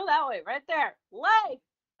 Bitch, go that way. Right there. Leg.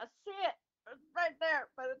 I see it. It's right there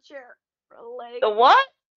by the chair. A leg. The what?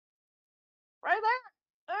 Right there.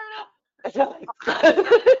 There it is.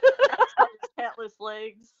 Hatless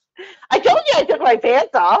legs. I told you I took my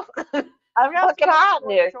pants off. I've got Fucking some hot in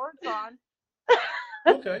here. shorts on.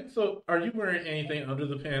 Okay, so are you wearing anything under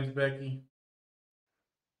the pants, Becky?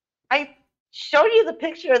 I showed you the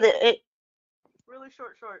picture of it. Really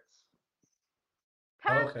short shorts.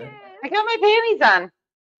 Okay. I got my panties on.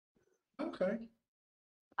 Okay.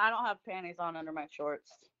 I don't have panties on under my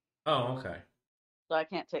shorts, Oh, okay. so I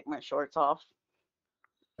can't take my shorts off.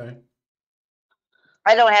 Okay.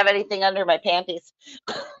 I don't have anything under my panties.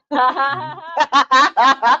 Not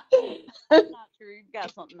true. You've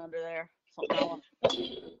got something under there. Something I want.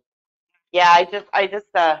 Yeah, I just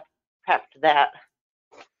prepped that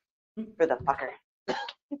for the fucker.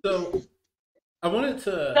 So I wanted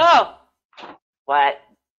to No. What?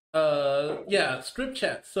 yeah, strip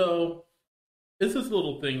chat. So it's this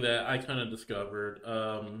little thing that I kind of discovered.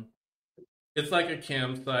 It's like a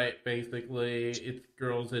cam site basically. It's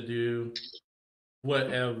girls that do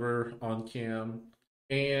whatever on cam.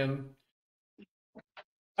 And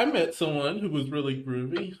I met someone who was really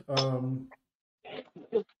groovy.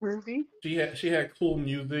 Groovy? She had cool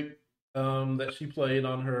music that she played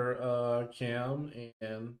on her cam,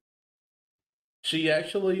 and she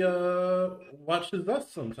actually watches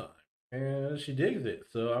us sometime, and she digs it.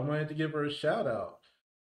 So I wanted to give her a shout out.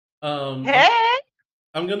 Hey.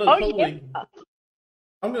 I'm gonna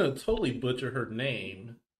totally butcher her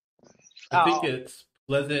name. I think it's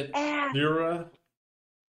Pleasant Plura.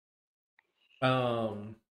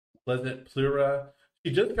 Pleasant Plura.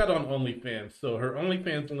 She just got on OnlyFans, so her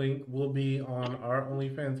OnlyFans link will be on our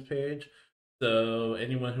OnlyFans page. So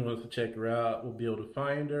anyone who wants to check her out will be able to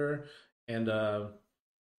find her. And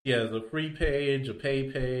she has a free page, a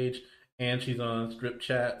pay page, and she's on Strip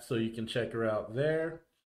Chat, so you can check her out there.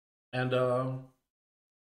 And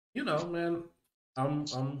you know, man, I'm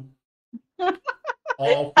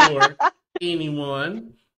all for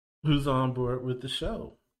anyone who's on board with the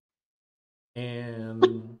show.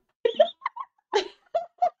 And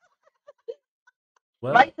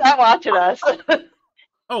well, Mike's not watching us.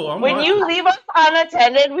 oh, I'm when watching. you leave us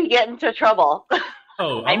unattended, we get into trouble.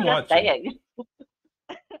 Oh, I'm I'm just watching. saying.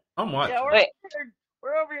 I'm watching. Yeah,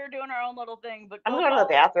 we're over here doing our own little thing, but I'm going to the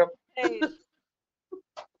bathroom. Hey,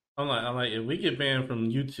 I'm like, if we get banned from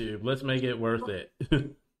YouTube, let's make it worth it.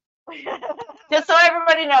 Just so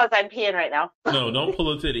everybody knows, I'm peeing right now. No, don't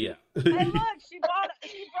pull a titty out. hey, look, she brought us to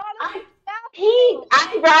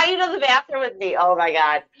I brought you to the bathroom with me. Oh my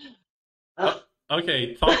god.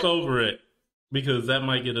 Okay, talk over it, because that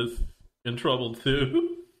might get us in trouble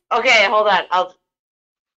too. Okay, hold on.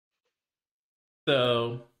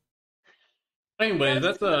 So, anyways,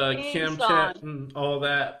 that's cam chat and all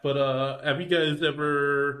that. But have you guys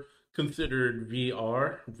ever considered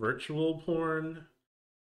VR, virtual porn?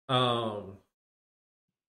 I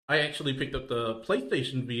actually picked up the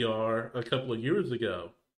PlayStation VR a couple of years ago,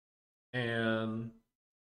 and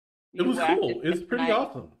it was cool. It's pretty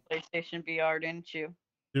awesome. PlayStation VR, didn't you?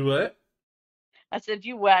 Do what? I said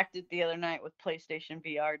you whacked it the other night with PlayStation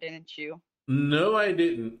VR, didn't you? No, I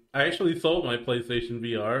didn't. I actually sold my PlayStation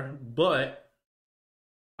VR, but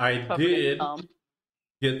I did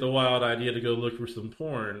get the wild idea to go look for some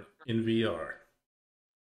porn in VR.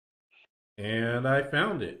 And I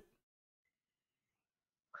found it.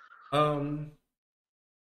 To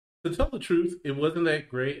tell the truth, it wasn't that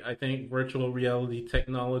great. I think virtual reality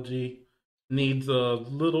technology needs a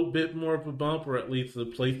little bit more of a bump, or at least the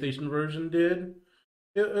PlayStation version did.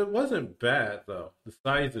 It wasn't bad, though. The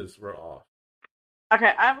sizes were off.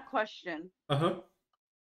 Okay, I have a question. Uh-huh.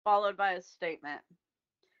 Followed by a statement.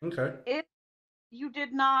 Okay. If you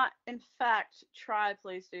did not, in fact, try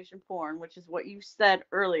PlayStation porn, which is what you said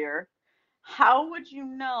earlier, how would you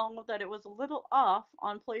know that it was a little off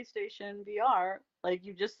on PlayStation VR, like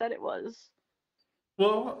you just said it was?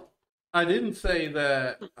 Well, I didn't say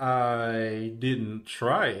that I didn't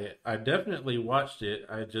try it. I definitely watched it.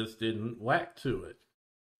 I just didn't whack to it.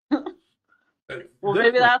 Well, maybe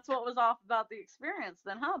Definitely. that's what was off about the experience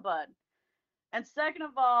then, huh, bud? And second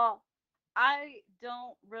of all, I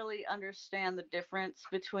don't really understand the difference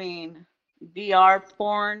between VR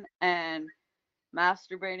porn and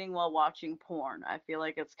masturbating while watching porn. I feel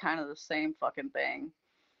like it's kind of the same fucking thing.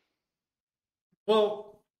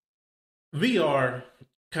 Well, VR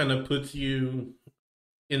kind of puts you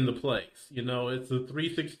in the place. You know, it's a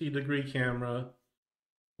 360-degree camera.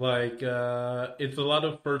 Like, it's a lot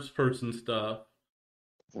of first-person stuff.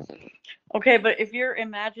 Okay, but if you're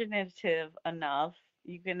imaginative enough,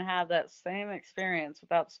 you can have that same experience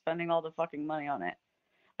without spending all the fucking money on it.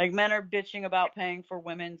 Like, men are bitching about paying for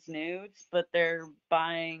women's nudes, but they're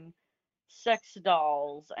buying sex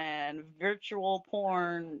dolls and virtual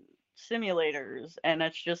porn simulators, and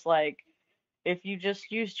it's just like, if you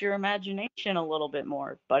just used your imagination a little bit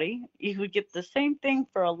more, buddy, you would get the same thing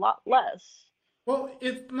for a lot less. Well,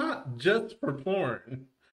 it's not just for porn.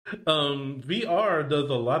 VR does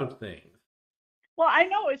a lot of things. Well, I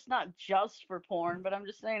know it's not just for porn, but I'm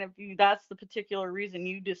just saying if that's the particular reason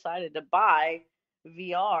you decided to buy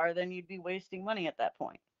VR, then you'd be wasting money at that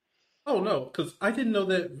point. Oh no, because I didn't know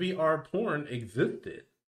that VR porn existed.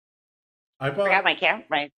 I Forgot bought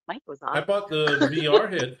my mic was I off. bought the VR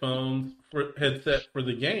headset for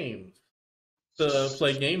the games to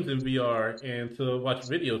play games in VR and to watch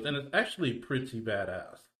videos, and it's actually pretty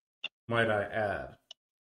badass, might I add.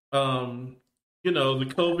 You know, the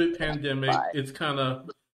COVID pandemic, it's kind of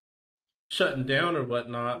shutting down or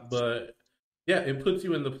whatnot, but yeah, it puts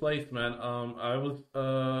you in the place, man. I was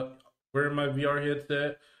wearing my VR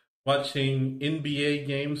headset, watching NBA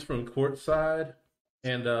games from courtside,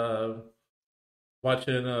 and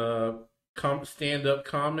watching stand-up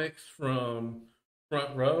comics from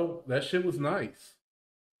front row. That shit was nice.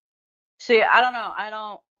 See, I don't know.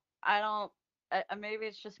 Maybe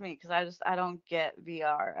it's just me because I don't get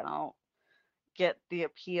VR. I don't get the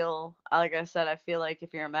appeal. Like I said, I feel like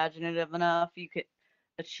if you're imaginative enough, you could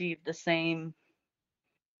achieve the same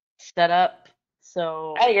setup.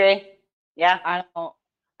 So I agree. Yeah. I don't know.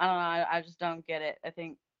 I just don't get it. I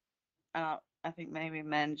think maybe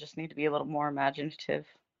men just need to be a little more imaginative.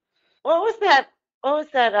 What was that? But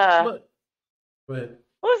What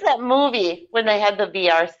was that movie when they had the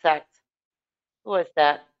VR sex? Who was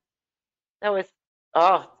that? That was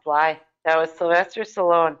Fly. That was Sylvester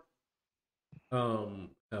Stallone. hell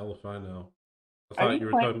if I know. I Are thought you you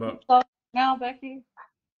were playing talking with about. yourself now, Becky?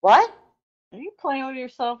 What? Are you playing with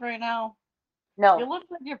yourself right now? You No. look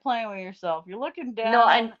like you're playing with yourself. You're looking down. No,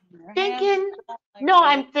 I'm your hands thinking. are like No, this.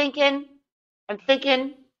 I'm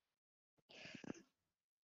thinking.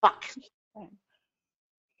 Fuck.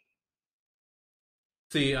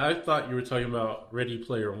 See, I thought you were talking about Ready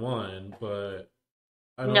Player One, but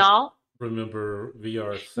I don't No. remember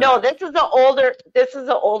VR sex. No, this is an older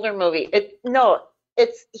movie. It doesn't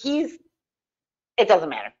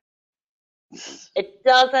matter. It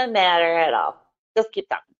doesn't matter at all. Just keep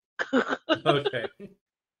talking. Okay.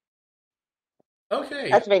 Okay.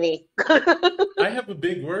 That's my knee. I have a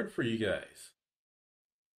big word for you guys.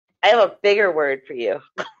 I have a bigger word for you.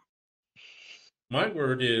 My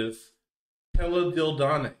word is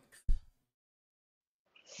teledildonics.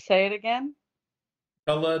 Say it again.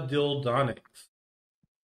 Teledildonics.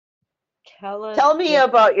 Tell me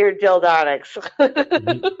about your dildonics.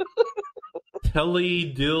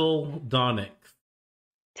 Teledildonics.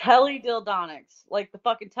 Teledildonics. Like the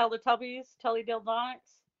fucking Teletubbies? Teledildonics?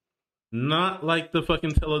 Not like the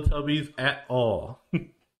fucking Teletubbies at all.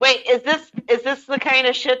 Wait, is this the kind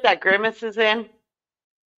of shit that Grimace is in?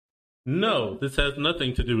 No, this has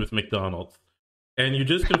nothing to do with McDonald's. And you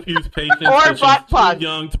just confused Patience Or because butt she's plugs. too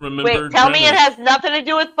young to remember. Wait, tell me it Grimace. has nothing to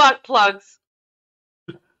do with butt plugs.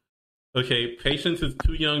 Okay, Patience is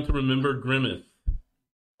too young to remember Grimace.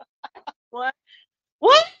 What?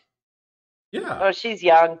 What? Yeah. Oh, she's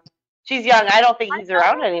young. She's young. I don't think he's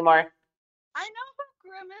around anymore. I know who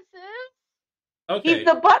Grimace is. Okay. He's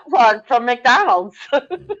the butt plug from McDonald's. I know.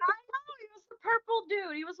 He was the purple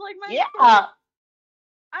dude. He was like my Yeah.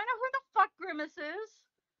 I know who the fuck Grimace is.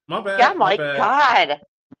 My bad. Yeah, my my bad. God.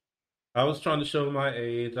 I was trying to show my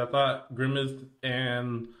age. I thought Grimace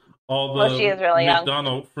and all Well, the she is really young.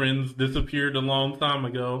 McDonald friends disappeared a long time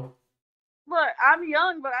ago. Look, I'm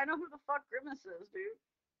young, but I know who the fuck Grimace is, dude.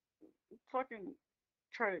 Fucking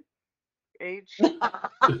try to age.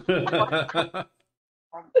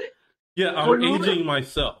 Yeah, I'm aging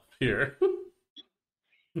myself here.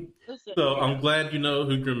 Listen, So I'm glad you know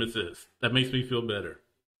who Grimace is. That makes me feel better.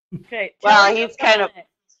 okay. Well, he's kind of-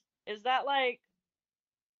 Is that like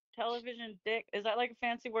Television dick. Is that like a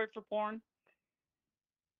fancy word for porn?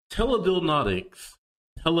 Teledildonics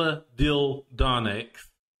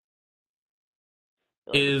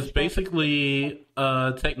is basically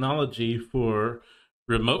a technology for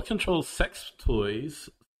remote control sex toys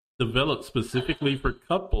developed specifically for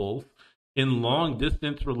couples in long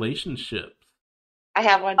distance relationships. I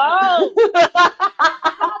have one. Oh!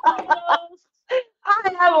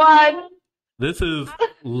 I have one. This is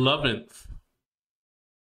Lovance.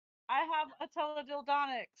 I have a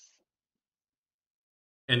teledildonics.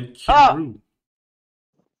 And Kiru.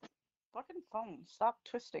 Fucking phone. Stop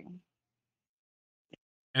twisting.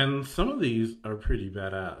 And some of these are pretty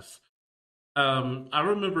badass. I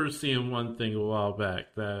remember seeing one thing a while back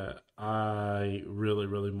that I really,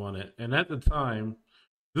 really wanted. And at the time,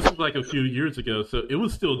 this was like a few years ago, so it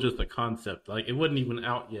was still just a concept. Like, it wasn't even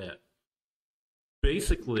out yet.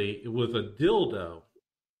 Basically, it was a dildo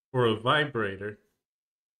or a vibrator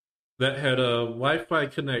that had a Wi-Fi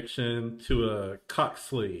connection to a cock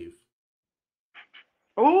sleeve.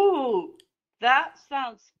 Ooh, that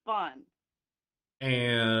sounds fun.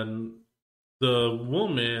 And the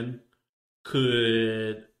woman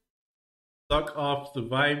could suck off the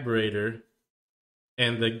vibrator,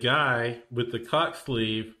 and the guy with the cock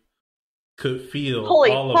sleeve could feel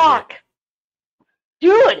Holy all fuck. of it.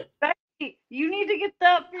 Dude! Becky, you need to get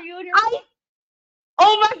that for you and your.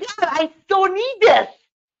 Oh my god, I so need this!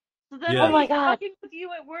 So then, Yeah. Oh my god. fucking with you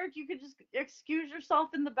at work, you could just excuse yourself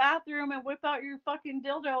in the bathroom and whip out your fucking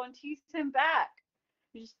dildo and tease him back.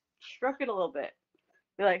 You just stroke it a little bit.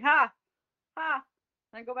 Be like, ha,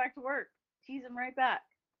 then go back to work. Tease him right back.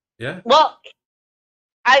 Yeah. Well,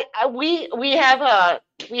 we have a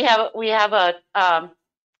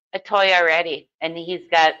toy already, and he's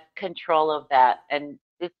got control of that, and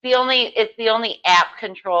it's the only app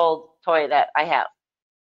controlled toy that I have.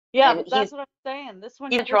 Yeah, And but that's he's- what I'm saying. This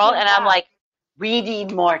one. He you control, whip him and I'm back. like, we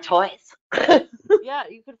need more toys. Yeah,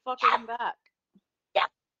 you could fuck him back.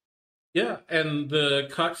 Yeah, and the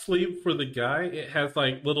cock sleeve for the guy, it has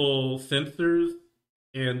like little sensors,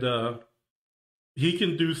 and he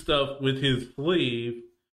can do stuff with his sleeve,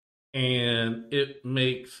 and it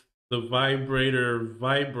makes the vibrator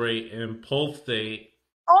vibrate and pulsate.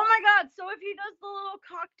 Oh my god! So if he does the little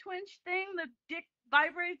cock twinge thing, the dick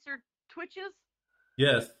vibrates or twitches.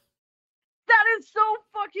 Yes. That is so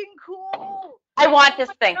fucking cool. I want Oh this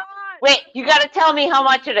my thing. God. Wait, you gotta tell me how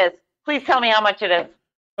much it is. Please tell me how much it is.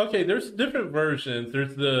 Okay, there's different versions.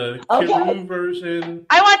 There's the Okay. Kiru version.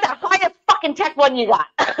 I want the highest fucking tech one you got.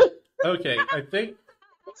 Okay, I think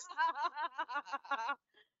That's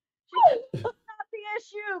not the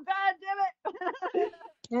issue. God damn it.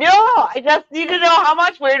 No, I just need to know how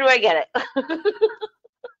much. Where do I get it?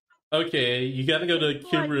 okay, you got to go to Like,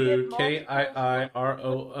 Kiru, get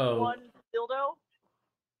Kiiroo. One dildo.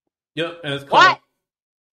 Yep, and it's called What?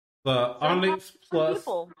 the Onyx Plus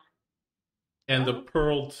People. and the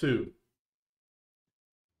Pearl 2.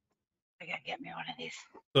 I gotta get me one of these.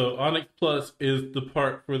 So Onyx Plus is the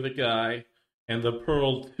part for the guy, and the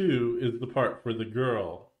Pearl 2 is the part for the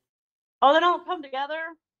girl. Oh, they don't come together?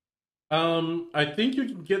 I think you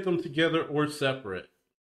can get them together or separate.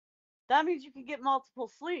 That means you can get multiple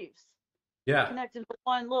sleeves Yeah, connected to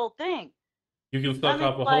one little thing. you can That suck means,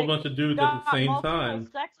 off a whole like, bunch of dudes at got the same multiple time.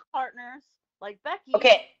 sex partners, like Becky.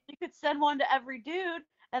 Okay. You could send one to every dude,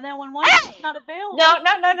 and then when one Hey! is not available, No.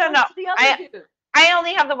 goes to the other dude. I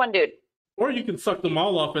only have the one dude. Or you can suck them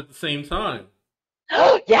all off at the same time.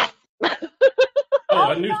 Yes. Oh,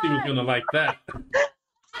 I knew she was going to like that.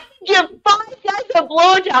 Give 5 guys a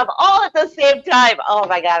blowjob all at the same time. Oh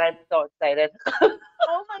my god, I'm so excited.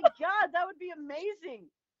 Oh my god, that would be amazing.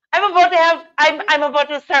 I'm about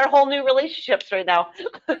to start whole new relationships right now.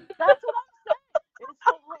 That's what I'm saying. It's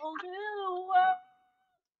a whole new world.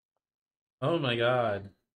 Oh my god.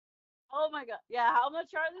 Oh my god. Yeah, how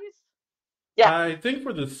much are these? Yeah. I think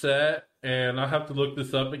for the set, and I'll have to look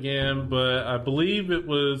this up again, but I believe it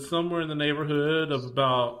was somewhere in the neighborhood of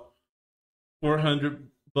about $400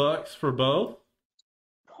 for both.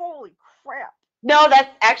 Holy crap. No, that's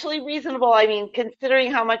actually reasonable. I mean,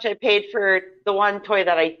 considering how much I paid for the one toy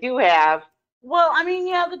that I do have Well, I mean,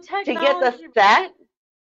 yeah, the to technology. get the set.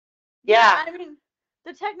 Yeah. I mean,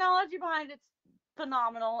 the technology behind it's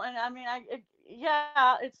phenomenal, and I mean,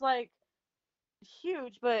 it's like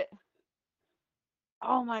huge, but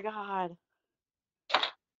oh my god.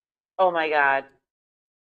 Oh my god.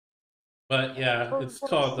 But yeah, it's We're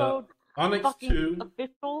called so the Onyx fucking 2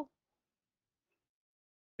 official.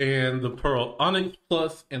 and the Pearl. Onyx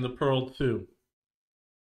Plus and the Pearl 2.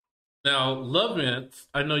 Now, Lovance,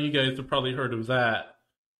 I know you guys have probably heard of that.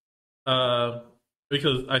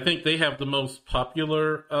 because I think they have the most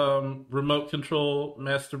popular remote control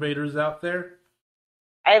masturbators out there.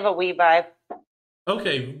 I have a Wii Vibe.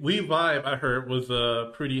 Okay, We Vibe, I heard, was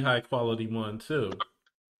a pretty high quality one too.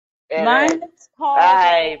 Mine's called.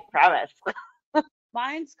 I promise.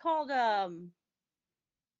 Mine's called.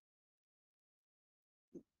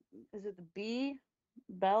 Is it the B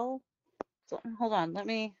Bell? Hold on, let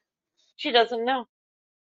me. She doesn't know.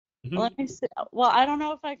 Let me see. Well, I don't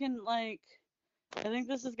know if I can like. I think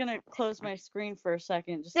this is gonna close my screen for a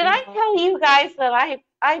second. Did I tell you guys that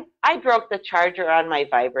I broke the charger on my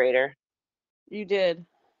vibrator? You did.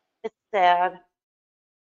 It's sad.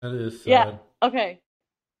 That is sad. Yeah. Okay.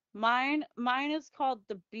 Mine is called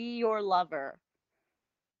the Be Your Lover.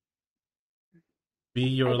 Be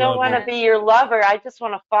your I don't lover. want to be your lover. I just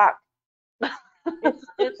want to fuck.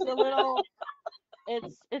 It's a little.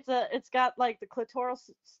 It's got like the clitoral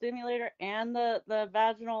stimulator and the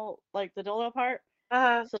vaginal, like the dildo part.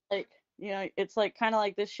 So like, you know, it's like kind of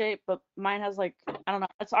like this shape, but mine has like, I don't know.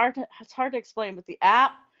 It's hard to explain, but the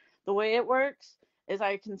app, the way it works is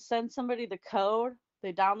I can send somebody the code.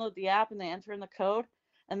 They download the app and they enter in the code,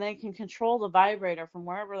 and they can control the vibrator from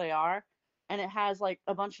wherever they are. And it has like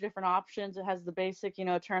a bunch of different options. It has the basic, you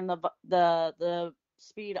know, turn the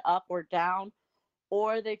speed up or down,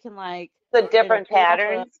 or they can like the different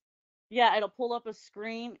patterns. It'll pull up a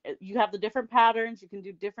screen. You have the different patterns. You can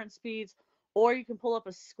do different speeds, or you can pull up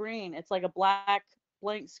a screen. It's like a black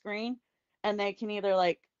blank screen, and they can either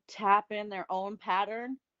like tap in their own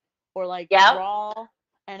pattern or like draw.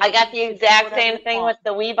 And I got the exact same thing with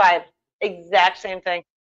the Wii Vibe. Exact same thing.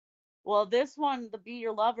 Well, this one, the Be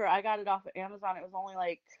Your Lover, I got it off of Amazon. It was only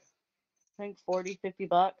like, I think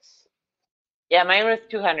 $40-$50. Yeah, mine was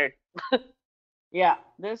 $200. Yeah,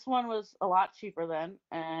 this one was a lot cheaper then,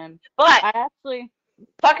 and but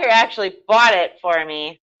Fucker actually bought it for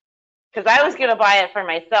me because I was gonna buy it for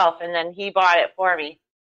myself, and then he bought it for me.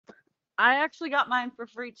 I actually got mine for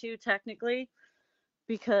free too, technically,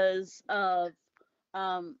 because of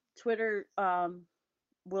Twitter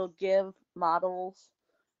will give models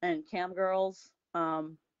and cam girls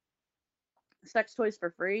sex toys for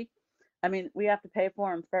free. I mean, we have to pay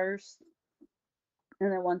for them first,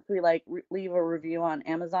 and then once we like leave a review on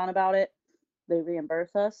Amazon about it, they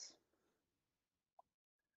reimburse us.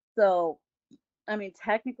 So, I mean,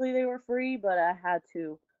 technically they were free, but I had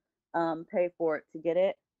to pay for it to get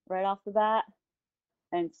it right off the bat,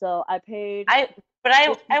 and so I paid. I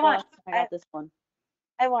want this one.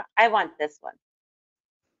 I want this one.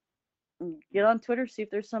 Get on Twitter, see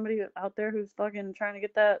if there's somebody out there who's fucking trying to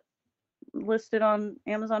get that listed on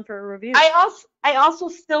Amazon for a review. I also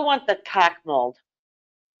still want the cock mold.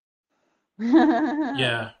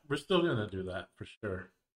 Yeah, we're still gonna do that for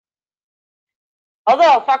sure.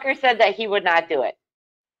 Although Fucker said that he would not do it.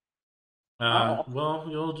 Well,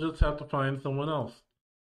 you'll just have to find someone else.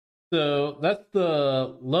 So that's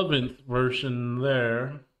the 11th version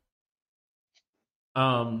there.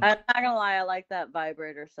 I'm not gonna lie, I like that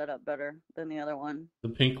vibrator setup better than the other one. The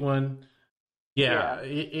pink one? Yeah.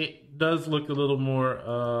 It does look a little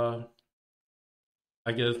more,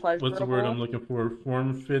 I guess, what's the word I'm looking for?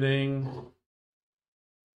 Form-fitting.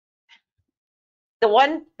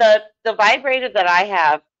 The vibrator that I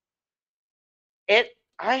have, I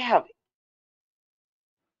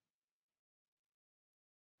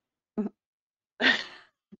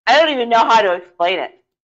don't even know how to explain it.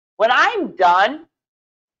 When I'm done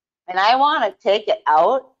and I want to take it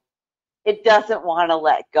out, it doesn't want to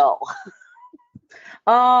let go.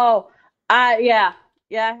 Yeah,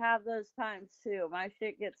 I have those times too. My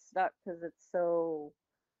shit gets stuck because it's so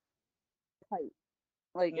tight.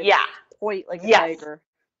 Like it's tight, like a tiger.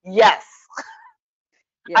 Yes.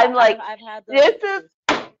 Yeah, I'm like, I've had those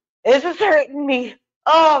this is hurting me.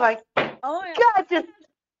 Oh my God!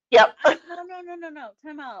 Yep. No.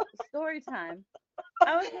 Time out. Story time.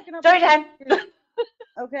 I was hooking up. Story time.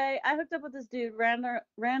 Okay, I hooked up with this dude,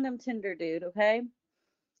 random Tinder dude. Okay,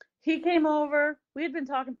 he came over. We had been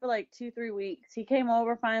talking for like 2-3 weeks. He came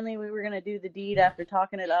over finally. We were gonna do the deed after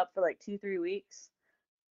talking it up for like 2-3 weeks.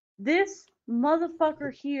 This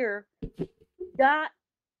motherfucker here got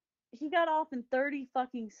off in 30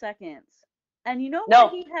 fucking seconds. And you know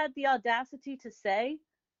what he had the audacity to say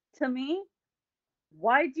to me?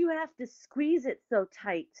 Why'd you have to squeeze it so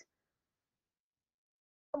tight?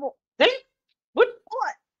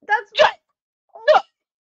 What? That's right. No.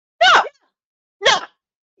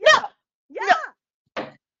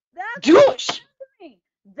 That's Jewish.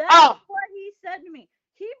 That's what he said to me.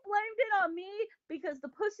 He blamed it on me because the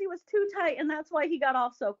pussy was too tight, and that's why he got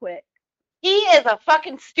off so quick. He is a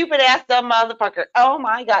fucking stupid ass dumb motherfucker. Oh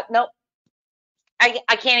my God, nope. I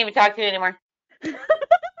can't even talk to you anymore. What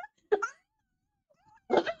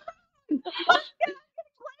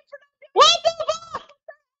the fuck?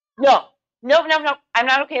 No. No. I'm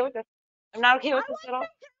not okay with this. I'm not okay with this at all. Oh,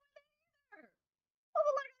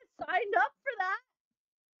 like I signed up for that.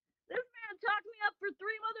 This man talked me up for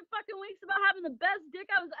 3 motherfucking weeks about having the best dick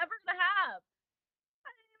I was ever gonna have. I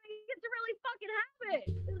didn't even get to really fucking have it.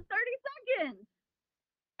 It was 30 seconds.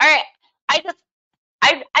 All right.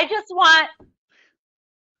 I just want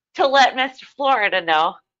to let Mr. Florida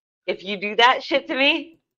know, if you do that shit to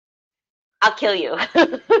me, I'll kill you. I'm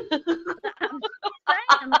saying,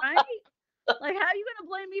 right? Like, how are you gonna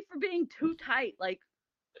blame me for being too tight? Like,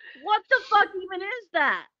 what the fuck even is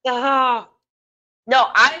that? Oh. No,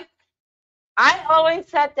 I always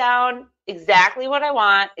set down exactly what I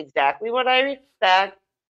want, exactly what I respect,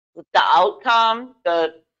 the outcome,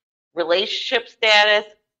 the relationship status,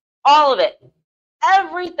 all of it.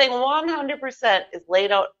 Everything 100% is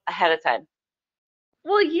laid out ahead of time.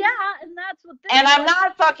 Well, yeah, and that's what. And I'm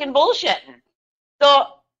not fucking bullshitting.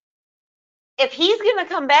 So if he's gonna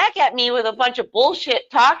come back at me with a bunch of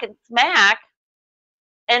bullshit talking smack,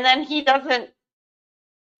 and then he doesn't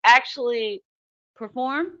actually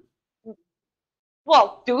perform,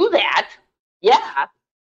 well, do that, yeah.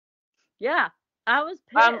 Yeah, I was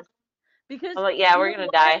pissed because I'm like, yeah, we're gonna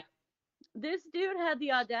die. This dude had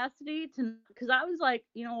the audacity to, because I was like,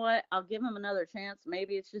 you know what? I'll give him another chance.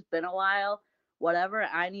 Maybe it's just been a while. Whatever.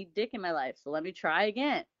 I need dick in my life, so let me try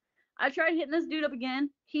again. I tried hitting this dude up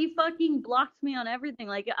again. He fucking blocked me on everything.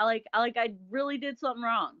 Like I really did something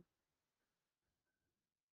wrong.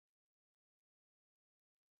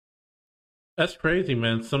 That's crazy,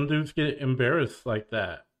 man. Some dudes get embarrassed like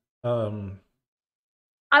that. I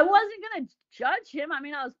wasn't gonna judge him. I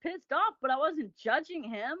mean, I was pissed off, but I wasn't judging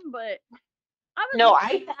him. But I was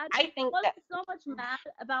I think wasn't so much mad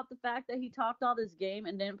about the fact that he talked all this game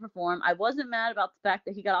and didn't perform. I wasn't mad about the fact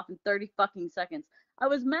that he got off in 30 fucking seconds. I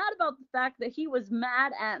was mad about the fact that he was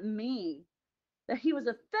mad at me, that he was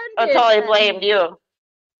offended. I totally blamed you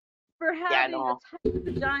for having a tight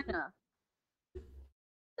vagina.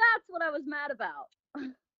 That's what I was mad about.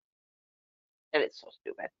 And it's so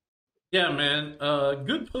stupid. Yeah, man.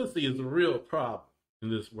 Good pussy is a real problem in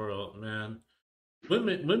this world, man.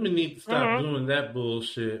 Women need to stop doing that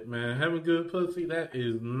bullshit, man. Having good pussy, that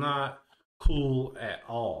is not cool at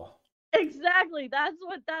all. Exactly. That's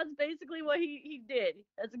basically what he did.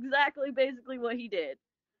 That's exactly basically what he did.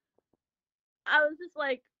 I was just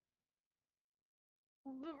like,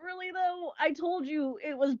 but really though, I told you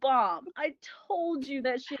it was bomb. I told you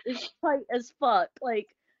that shit is tight as fuck.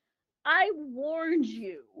 Like, I warned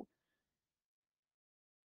you.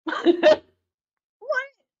 What?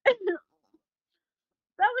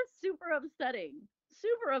 That was super upsetting.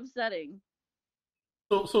 Super upsetting.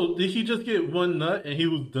 So did he just get one nut and he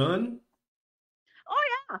was done? Oh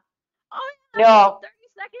yeah. No. 30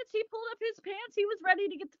 seconds, he pulled up his pants. He was ready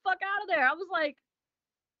to get the fuck out of there. I was like,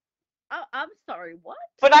 I'm sorry, what?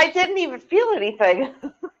 But I didn't even feel anything.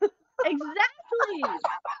 Exactly.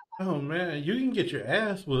 Oh man, you can get your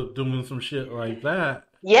ass whooped doing some shit like that.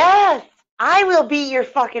 Yes, I will beat your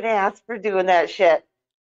fucking ass for doing that shit.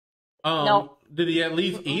 No. Did he at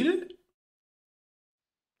least eat it?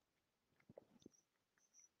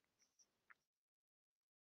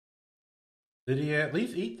 Did he at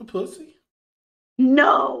least eat the pussy?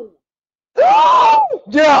 No.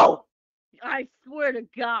 No. I swear to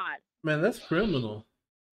God. Man, that's criminal.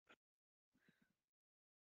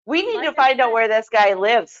 We need to find out where this guy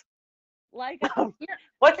lives. Like,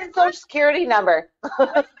 what's his social security number?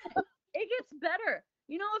 It gets better.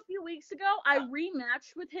 You know, a few weeks ago, I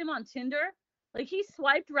rematched with him on Tinder. Like, he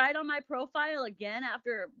swiped right on my profile again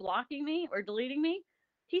after blocking me or deleting me.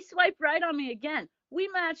 He swiped right on me again. We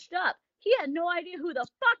matched up. He had no idea who the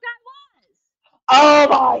fuck I was. Oh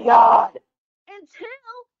my God. Until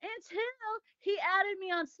he added me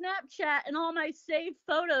on Snapchat, and all my saved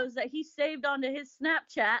photos that he saved onto his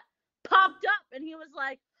Snapchat popped up, and he was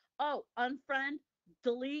like, oh, unfriend,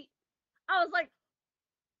 delete. I was like,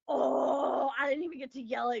 oh, I didn't even get to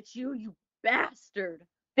yell at you, you bastard.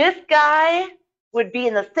 This guy would be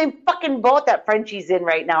in the same fucking boat that Frenchie's in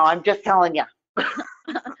right now. I'm just telling you.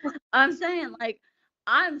 I'm saying, like,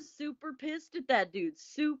 I'm super pissed at that dude.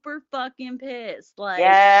 Super fucking pissed. Like,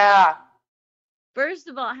 yeah. First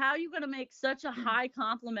of all, how are you going to make such a high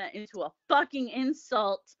compliment into a fucking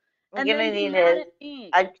insult? I'm going to need his.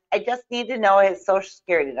 I just need to know his social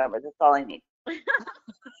security number. That's all I need.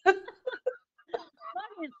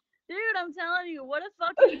 Dude, I'm telling you, what a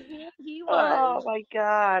fucking fool he was. Oh my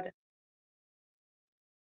God.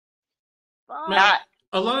 Man,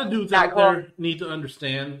 a lot of dudes out there need to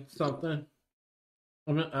understand something.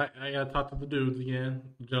 I gotta talk to the dudes again,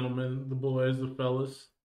 the gentlemen, the boys, the fellas.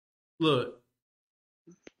 Look,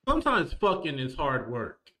 sometimes fucking is hard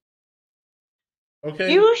work.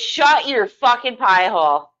 Okay. You shut your fucking pie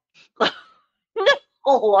hole.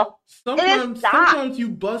 No. Sometimes you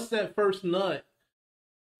bust that first nut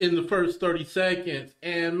in the first 30 seconds,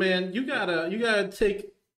 and man, you gotta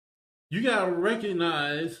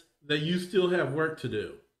recognize that you still have work to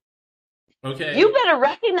do. Okay. You better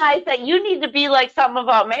recognize that you need to be like something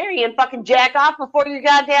about Mary and fucking jack off before your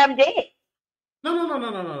goddamn date.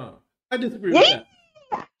 No. I disagree with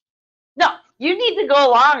that. No, you need to go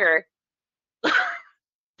longer.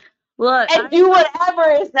 Look, and do whatever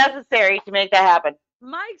is necessary to make that happen.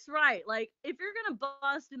 Mike's right. Like, if you're gonna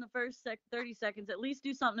bust in the first 30 seconds, at least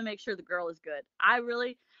do something to make sure the girl is good.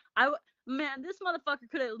 Man, this motherfucker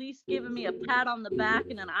could at least given me a pat on the back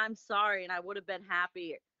and an I'm sorry, and I would have been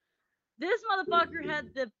happier. This motherfucker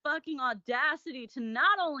had the fucking audacity to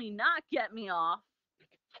not only not get me off,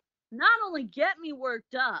 not only get me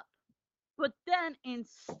worked up, but then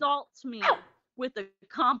insults me with a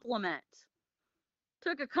compliment.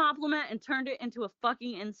 Took a compliment and turned it into a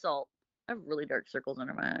fucking insult. I have really dark circles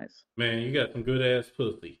under my eyes. Man, you got some good ass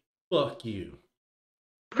pussy. Fuck you.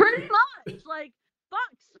 Pretty much. Like, fuck,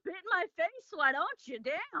 spit in my face, why don't you?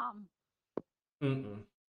 Damn.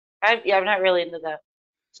 I'm not really into that.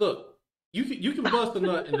 Look, you can bust a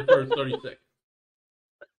nut in the first 30 seconds.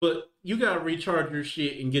 But you gotta recharge your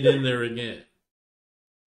shit and get in there again.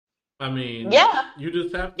 I mean, you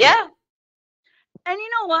just have to. Yeah. And you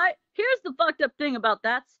know what? Here's the fucked up thing about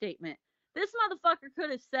that statement. This motherfucker could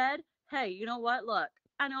have said, hey, you know what? Look,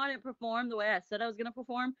 I know I didn't perform the way I said I was going to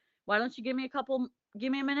perform. Why don't you give me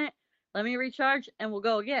a minute, let me recharge, and we'll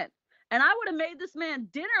go again. And I would have made this man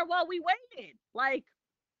dinner while we waited. Like,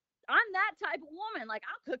 I'm that type of woman. Like,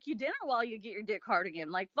 I'll cook you dinner while you get your dick hard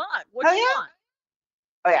again. Like, fuck, what do you want?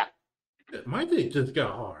 Oh, yeah. My dick just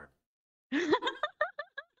got hard.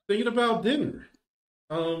 Thinking about dinner.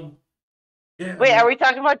 Yeah. Wait, are we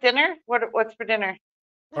talking about dinner? What's for dinner?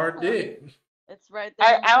 Hard dick. It's right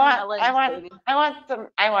there. I want some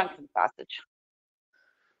sausage.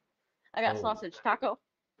 I got sausage taco.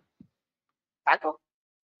 Taco.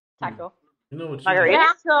 You know what you margarita?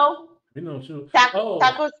 Taco. You know what you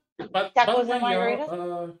tacos and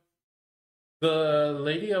margaritas? The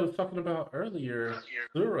lady I was talking about earlier,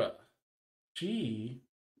 Zura, she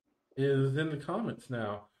is in the comments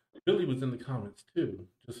now. Billy was in the comments too,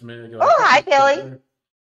 just a minute ago. Oh, hi, Billy.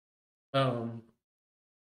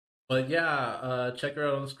 But yeah, check her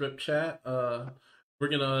out on the script chat. We're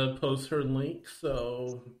gonna post her link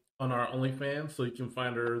on our OnlyFans, so you can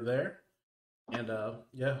find her there. And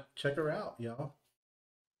yeah, check her out, y'all.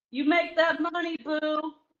 You make that money,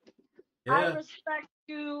 boo. Yeah. I respect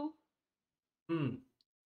you.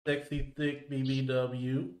 Sexy thick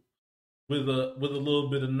BBW with a little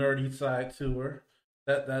bit of nerdy side to her.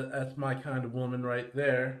 That's my kind of woman right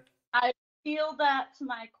there. I feel that to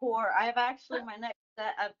my core. I have actually my next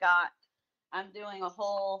set I'm doing a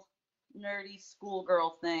whole nerdy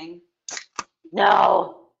schoolgirl thing.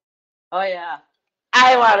 No. Oh yeah.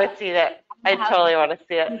 I want to see that. I totally want to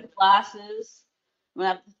see it. Glasses. I'm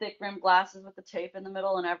gonna have the thick rimmed glasses with the tape in the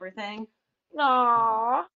middle and everything.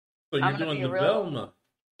 Aww. So you're doing the Velma.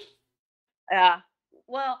 Yeah.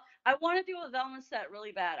 Well, I want to do a Velma set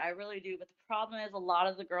really bad. I really do. But the problem is a lot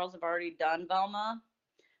of the girls have already done Velma,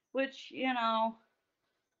 which, you know,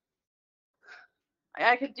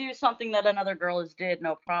 I could do something that another girl has did,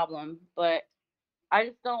 no problem. But I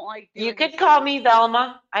just don't like doing You could call me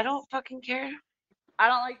Velma. I don't fucking care. I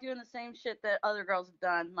don't like doing the same shit that other girls have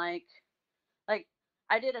done. Like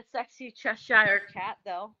I did a sexy Cheshire Cat,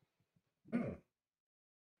 though.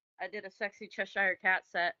 I did a sexy Cheshire Cat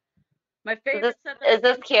set. My favorite set that is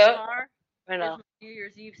this cute? Or no? Is my New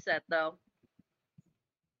Year's Eve set, though.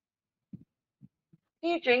 What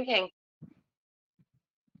are you drinking?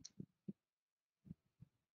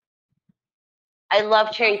 I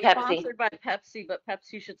love cherry Pepsi. Sponsored by Pepsi, but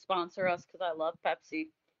Pepsi should sponsor us because I love Pepsi.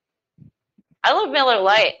 I love Miller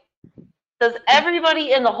Lite. Does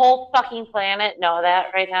everybody in the whole fucking planet know that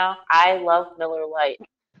right now? I love Miller Lite.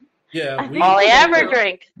 Yeah. All I ever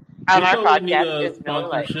drink on our podcast is Miller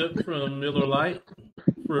Lite. Sponsorship from Miller Lite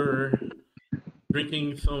for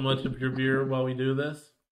drinking so much of your beer while we do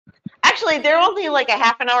this. Actually, they're only like a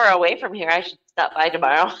half an hour away from here. I should stop by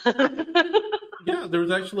tomorrow. Yeah, there was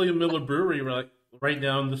actually a Miller Brewery right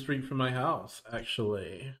down the street from my house,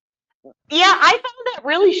 actually. Yeah, I found that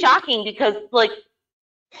really shocking because, like,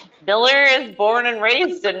 Miller is born and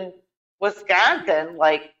raised in Wisconsin.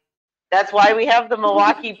 Like, that's why we have the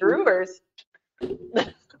Milwaukee Brewers.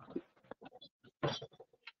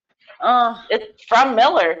 Oh, It's from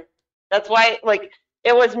Miller. That's why, like,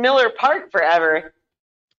 it was Miller Park forever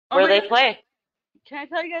where they play. Can I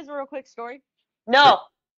tell you guys a real quick story? No,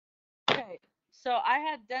 Okay. So I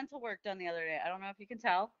had dental work done the other day. I don't know if you can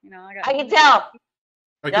tell. You know, I can tell.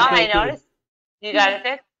 I No, can I tell too. noticed. You got it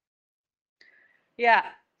fixed? Yeah.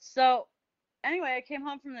 So anyway, I came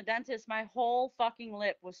home from the dentist. My whole fucking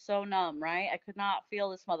lip was so numb, right? I could not feel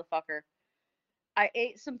this motherfucker. I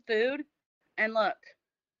ate some food, and look.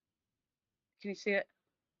 Can you see it?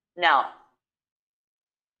 No.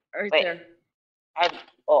 Right Wait. there. I'm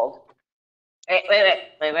old. Wait.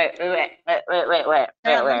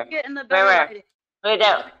 Now, let me get in the better Where? lighting. Wait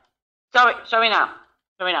there. Show me now.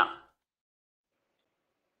 Show me now.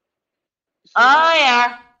 See Oh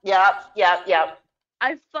that? yeah. Yep.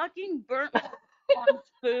 I fucking burnt my lip on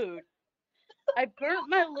food. I burnt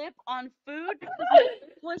my lip on food because my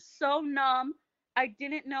lip was so numb. I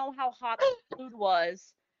didn't know how hot the food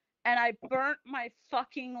was, and I burnt my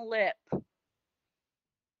fucking lip.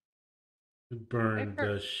 Burn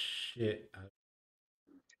the shit out.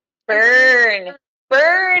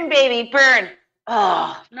 Burn, baby, burn.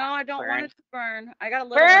 Oh, No, I don't want burn. it to burn. I got a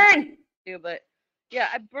little one Burn. too, but yeah,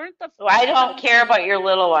 I burnt the. So I don't care about your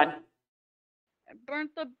little one. I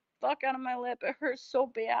burnt the fuck out of my lip. It hurts so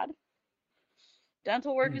bad.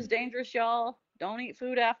 Dental work is dangerous, y'all. Don't eat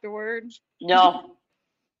food afterward. No.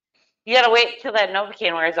 You gotta wait till that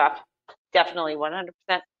Novocaine wears off. Definitely 100%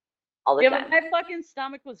 all the Yeah, time. but my fucking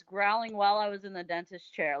stomach was growling while I was in the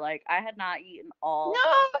dentist chair. Like I had not eaten all No,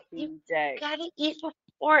 you fucking day. gotta eat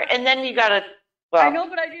before, and then you gotta. I Well, know,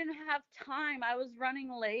 but I didn't have time. I was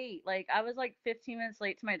running late. Like I was like 15 minutes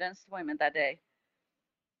late to my dentist appointment that day.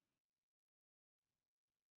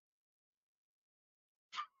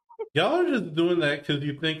 Y'all are just doing that because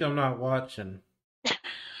you think I'm not watching.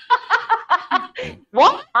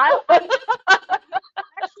 what? Actually,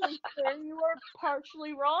 sir, you are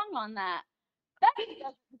partially wrong on that. Becky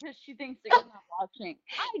does it because she thinks that you're not watching.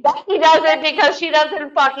 Becky does it because she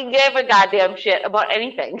doesn't fucking give a goddamn shit about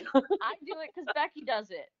anything. I do it because Becky does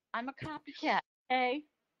it. I'm a copycat. Okay.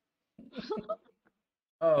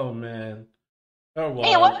 Oh man. Oh wow.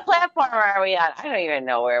 Hey, what platform are we on? I don't even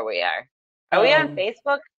know where we are. Are we on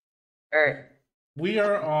Facebook? Or we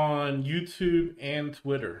are on YouTube and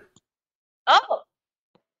Twitter. oh,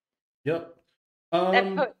 Yep.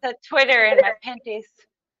 that put the Twitter in my panties.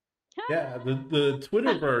 Yeah, the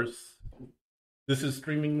Twitterverse. This is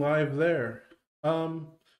streaming live there. So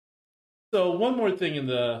one more thing in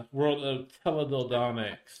the world of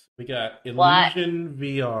teledildonics. We got Illusion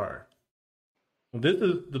VR. This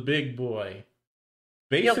is the big boy.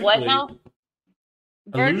 You have Basically, what now?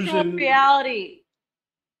 Virtual Illusion- reality.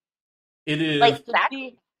 it is Like that?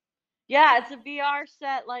 Yeah, it's a VR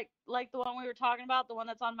set like the one we were talking about, the one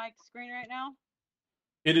that's on my screen right now.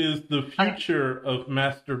 it is the future of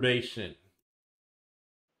masturbation.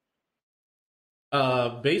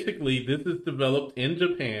 Basically, this is developed in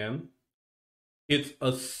Japan. It's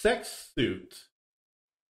a sex suit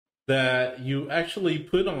that you actually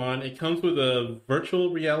put on. It comes with a virtual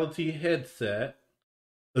reality headset,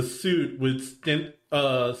 a suit with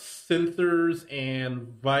sensors and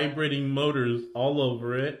vibrating motors all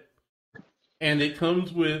over it. And it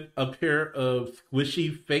comes with a pair of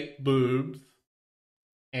squishy fake boobs.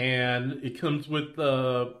 And it comes with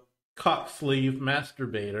a cock sleeve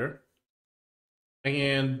masturbator.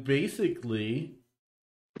 And basically,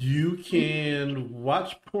 you can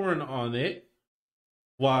watch porn on it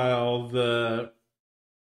while the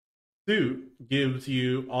suit gives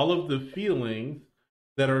you all of the feelings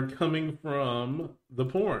that are coming from the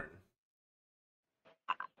porn.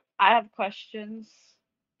 I have questions.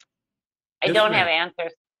 I Yes, don't ma'am. have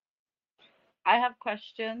answers. I have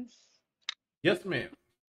questions. Yes, ma'am.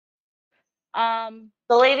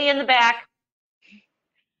 The lady in the back.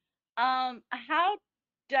 How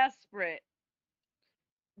desperate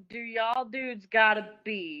do y'all dudes gotta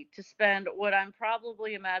be to spend what I'm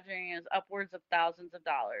probably imagining is upwards of thousands of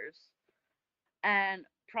dollars and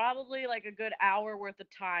probably like a good hour worth of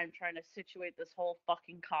time trying to situate this whole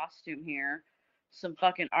fucking costume here? Some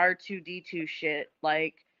fucking R2D2 shit.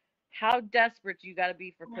 Like, how desperate do you gotta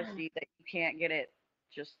be for pussy that you can't get it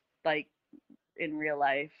just like in real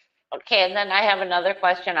life? Okay, and then I have another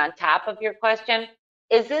question on top of your question.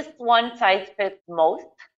 Is this one size fits most?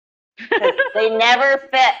 'Cause they never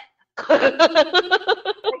fit.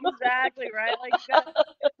 Exactly, right? Like, you got,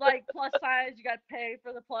 like plus size, you got to pay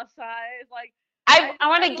for the plus size. Like, I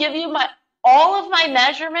want to give you all of my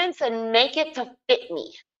measurements and make it to fit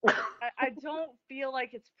me. I don't feel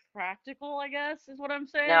like it's practical, I guess, is what I'm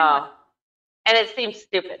saying. No. And it seems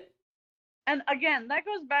stupid. And again, that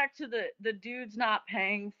goes back to the dudes not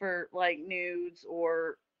paying for like nudes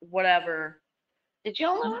or whatever. Did you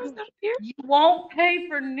only want to here? You won't pay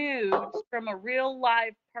for nudes from a real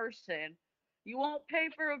live person. You won't pay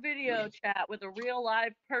for a video chat with a real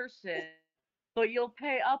live person, but you'll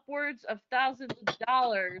pay upwards of thousands of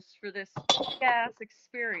dollars for this ass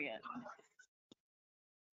experience.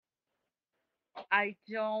 I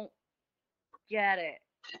don't get it.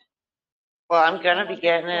 Well, I'm gonna be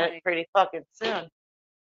getting it pretty fucking soon.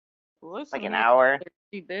 Listen Like an here, hour.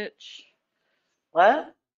 thirsty bitch.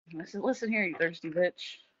 What? I said, listen here, you thirsty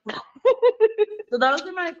bitch. So those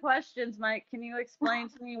are my questions, Mike. Can you explain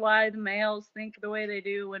to me why the males think the way they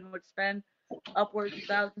do and would spend upwards of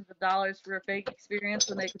thousands of dollars for a fake experience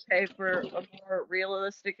when they could pay for a more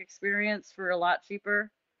realistic experience for a lot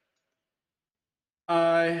cheaper?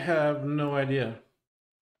 I have no idea.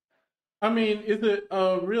 I mean, is it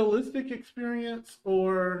a realistic experience,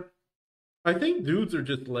 or I think dudes are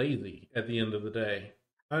just lazy at the end of the day.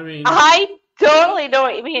 I mean, I totally know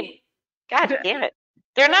what you mean. God damn it.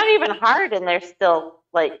 They're not even hard and they're still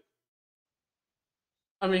like,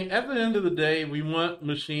 at the end of the day, we want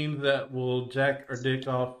machines that will jack our dick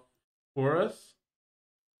off for us.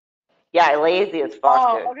 yeah, lazy as fuck.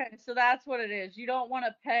 Oh, Dude. okay. So that's what it is. You don't want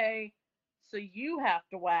to pay, so you have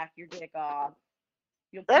to whack your dick off.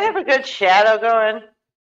 You'll Does that pay have a good shadow going?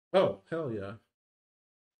 Oh, hell yeah.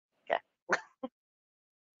 Yeah.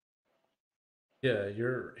 Yeah,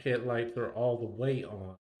 your headlights are all the way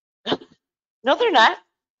on. No, they're not.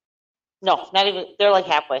 No, not even. They're like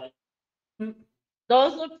halfway.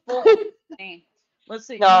 Those look full to me. Let's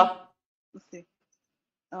see. No. Let's see.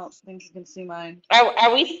 I don't think you can see mine.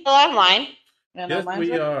 Are we still online? Yeah, no, Yes, mine's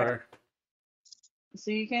we right are. there.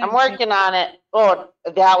 See, you can't. I'm even see working on it. Oh,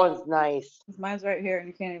 that one's nice. Mine's right here, and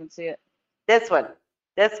you can't even see it. This one.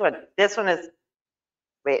 This one is.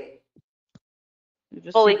 Wait. You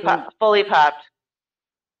just Fully see popped. Fully popped.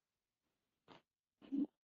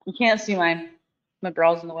 You can't see mine. My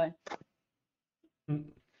brow's in the way. Mm.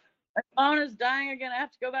 My phone is dying again. I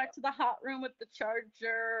have to go back to the hot room with the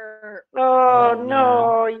charger. Oh, Oh,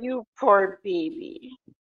 no, you poor baby.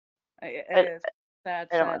 It is sad.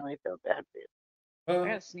 I don't Sad. really feel bad for you. I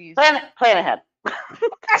gotta sneeze. Plan ahead.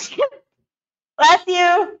 Bless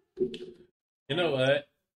you. You know what?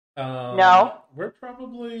 No. We're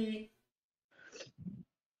probably.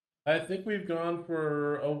 I think we've gone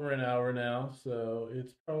for over an hour now, so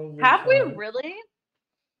it's probably. Have we time. really?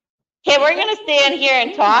 Okay, we're gonna stay in here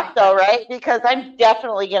and talk though, right? Because I'm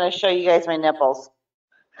definitely gonna show you guys my nipples.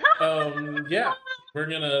 Yeah, we're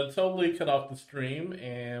gonna totally cut off the stream,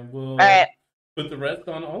 and we'll All right. put the rest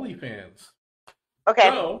on OnlyFans. Okay.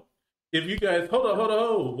 So, if you guys hold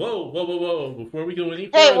on, whoa, before we go any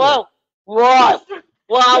further. Hey, whoa.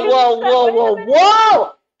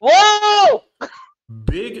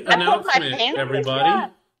 Big I put my announcement, hand in the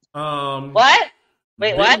everybody. What?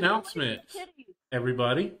 Wait, big what? announcement,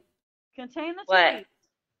 everybody. Contain the What? titties.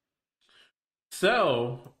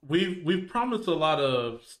 So we've promised a lot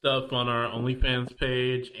of stuff on our OnlyFans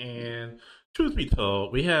page, and truth be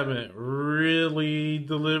told, we haven't really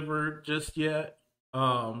delivered just yet.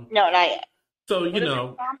 No, not yet. So What you did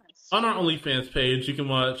know, they promise? on our OnlyFans page, you can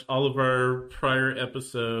watch all of our prior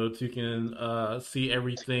episodes. You can see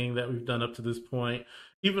everything that we've done up to this point.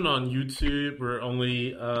 Even on YouTube, we're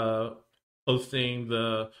only posting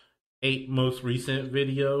the 8 most recent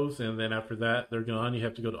videos, and then after that, they're gone. You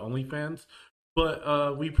have to go to OnlyFans.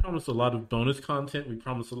 But we promise a lot of bonus content. We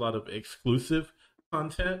promise a lot of exclusive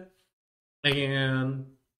content. And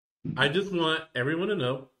I just want everyone to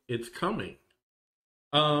know it's coming.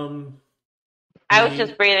 I was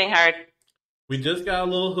just breathing hard. We just got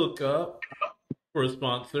a little hookup for a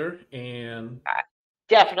sponsor, and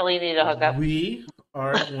Definitely need a hookup. we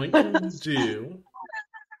are going to do.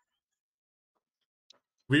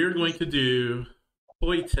 We are going to do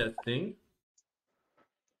toy testing.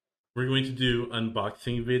 We're going to do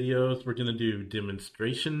unboxing videos. We're going to do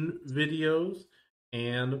demonstration videos,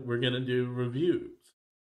 and we're going to do reviews.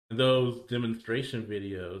 And those demonstration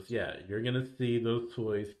videos, yeah, you're going to see those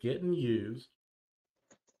toys getting used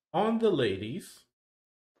on the ladies,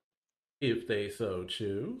 if they so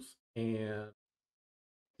choose, and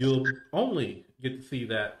you'll only get to see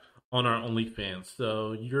that on our OnlyFans.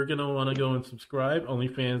 So you're going to want to go and subscribe,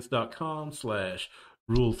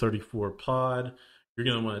 onlyfans.com/rule34pod. You're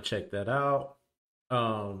going to want to check that out.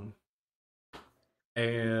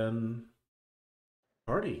 And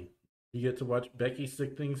party. You get to watch Becky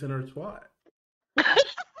stick things in her twat.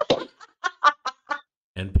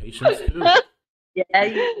 And patience too. Yeah,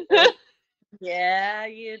 you do. Yeah,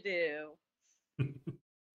 you do.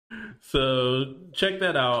 So check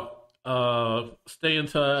that out. Stay in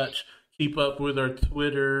touch. Keep up with our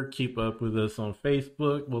Twitter. Keep up with us on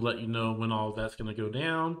Facebook. We'll let you know when all that's going to go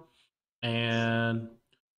down. And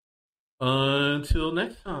until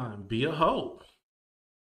next time, be a hoe.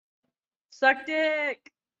 Suck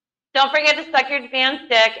dick. Don't forget to suck your man's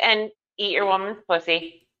dick and eat your woman's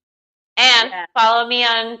pussy. And Yeah. follow me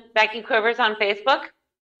on Becky Quivers on Facebook.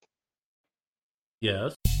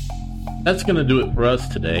 Yes. That's going to do it for us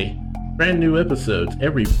today. Brand new episodes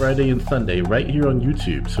every Friday and Sunday right here on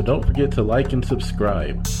YouTube, so don't forget to like and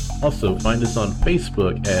subscribe. Also, find us on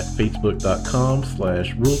Facebook at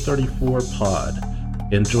facebook.com/Rule34Pod.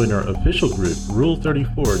 And join our official group, Rule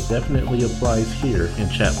 34 Definitely Applies Here,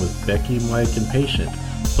 and chat with Becky, Mike, and Patient,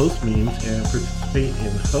 post memes, and participate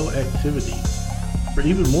in hoe activities. For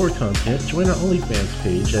even more content, join our OnlyFans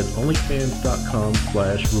page at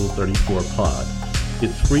onlyfans.com/Rule34Pod.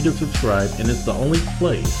 It's free to subscribe, and it's the only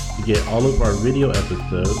place to get all of our video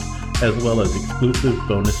episodes, as well as exclusive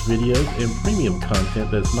bonus videos and premium content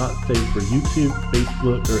that's not safe for YouTube,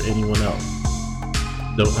 Facebook, or anyone else.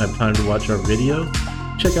 Don't have time to watch our videos?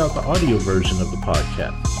 Check out the audio version of the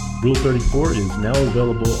podcast. Rule 34 is now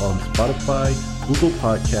available on Spotify, Google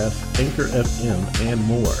Podcasts, Anchor FM, and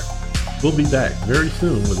more. We'll be back very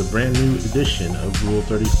soon with a brand new edition of Rule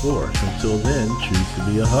 34. Until then, choose to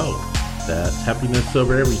be a hoe. That's happiness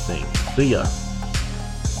over everything. See ya.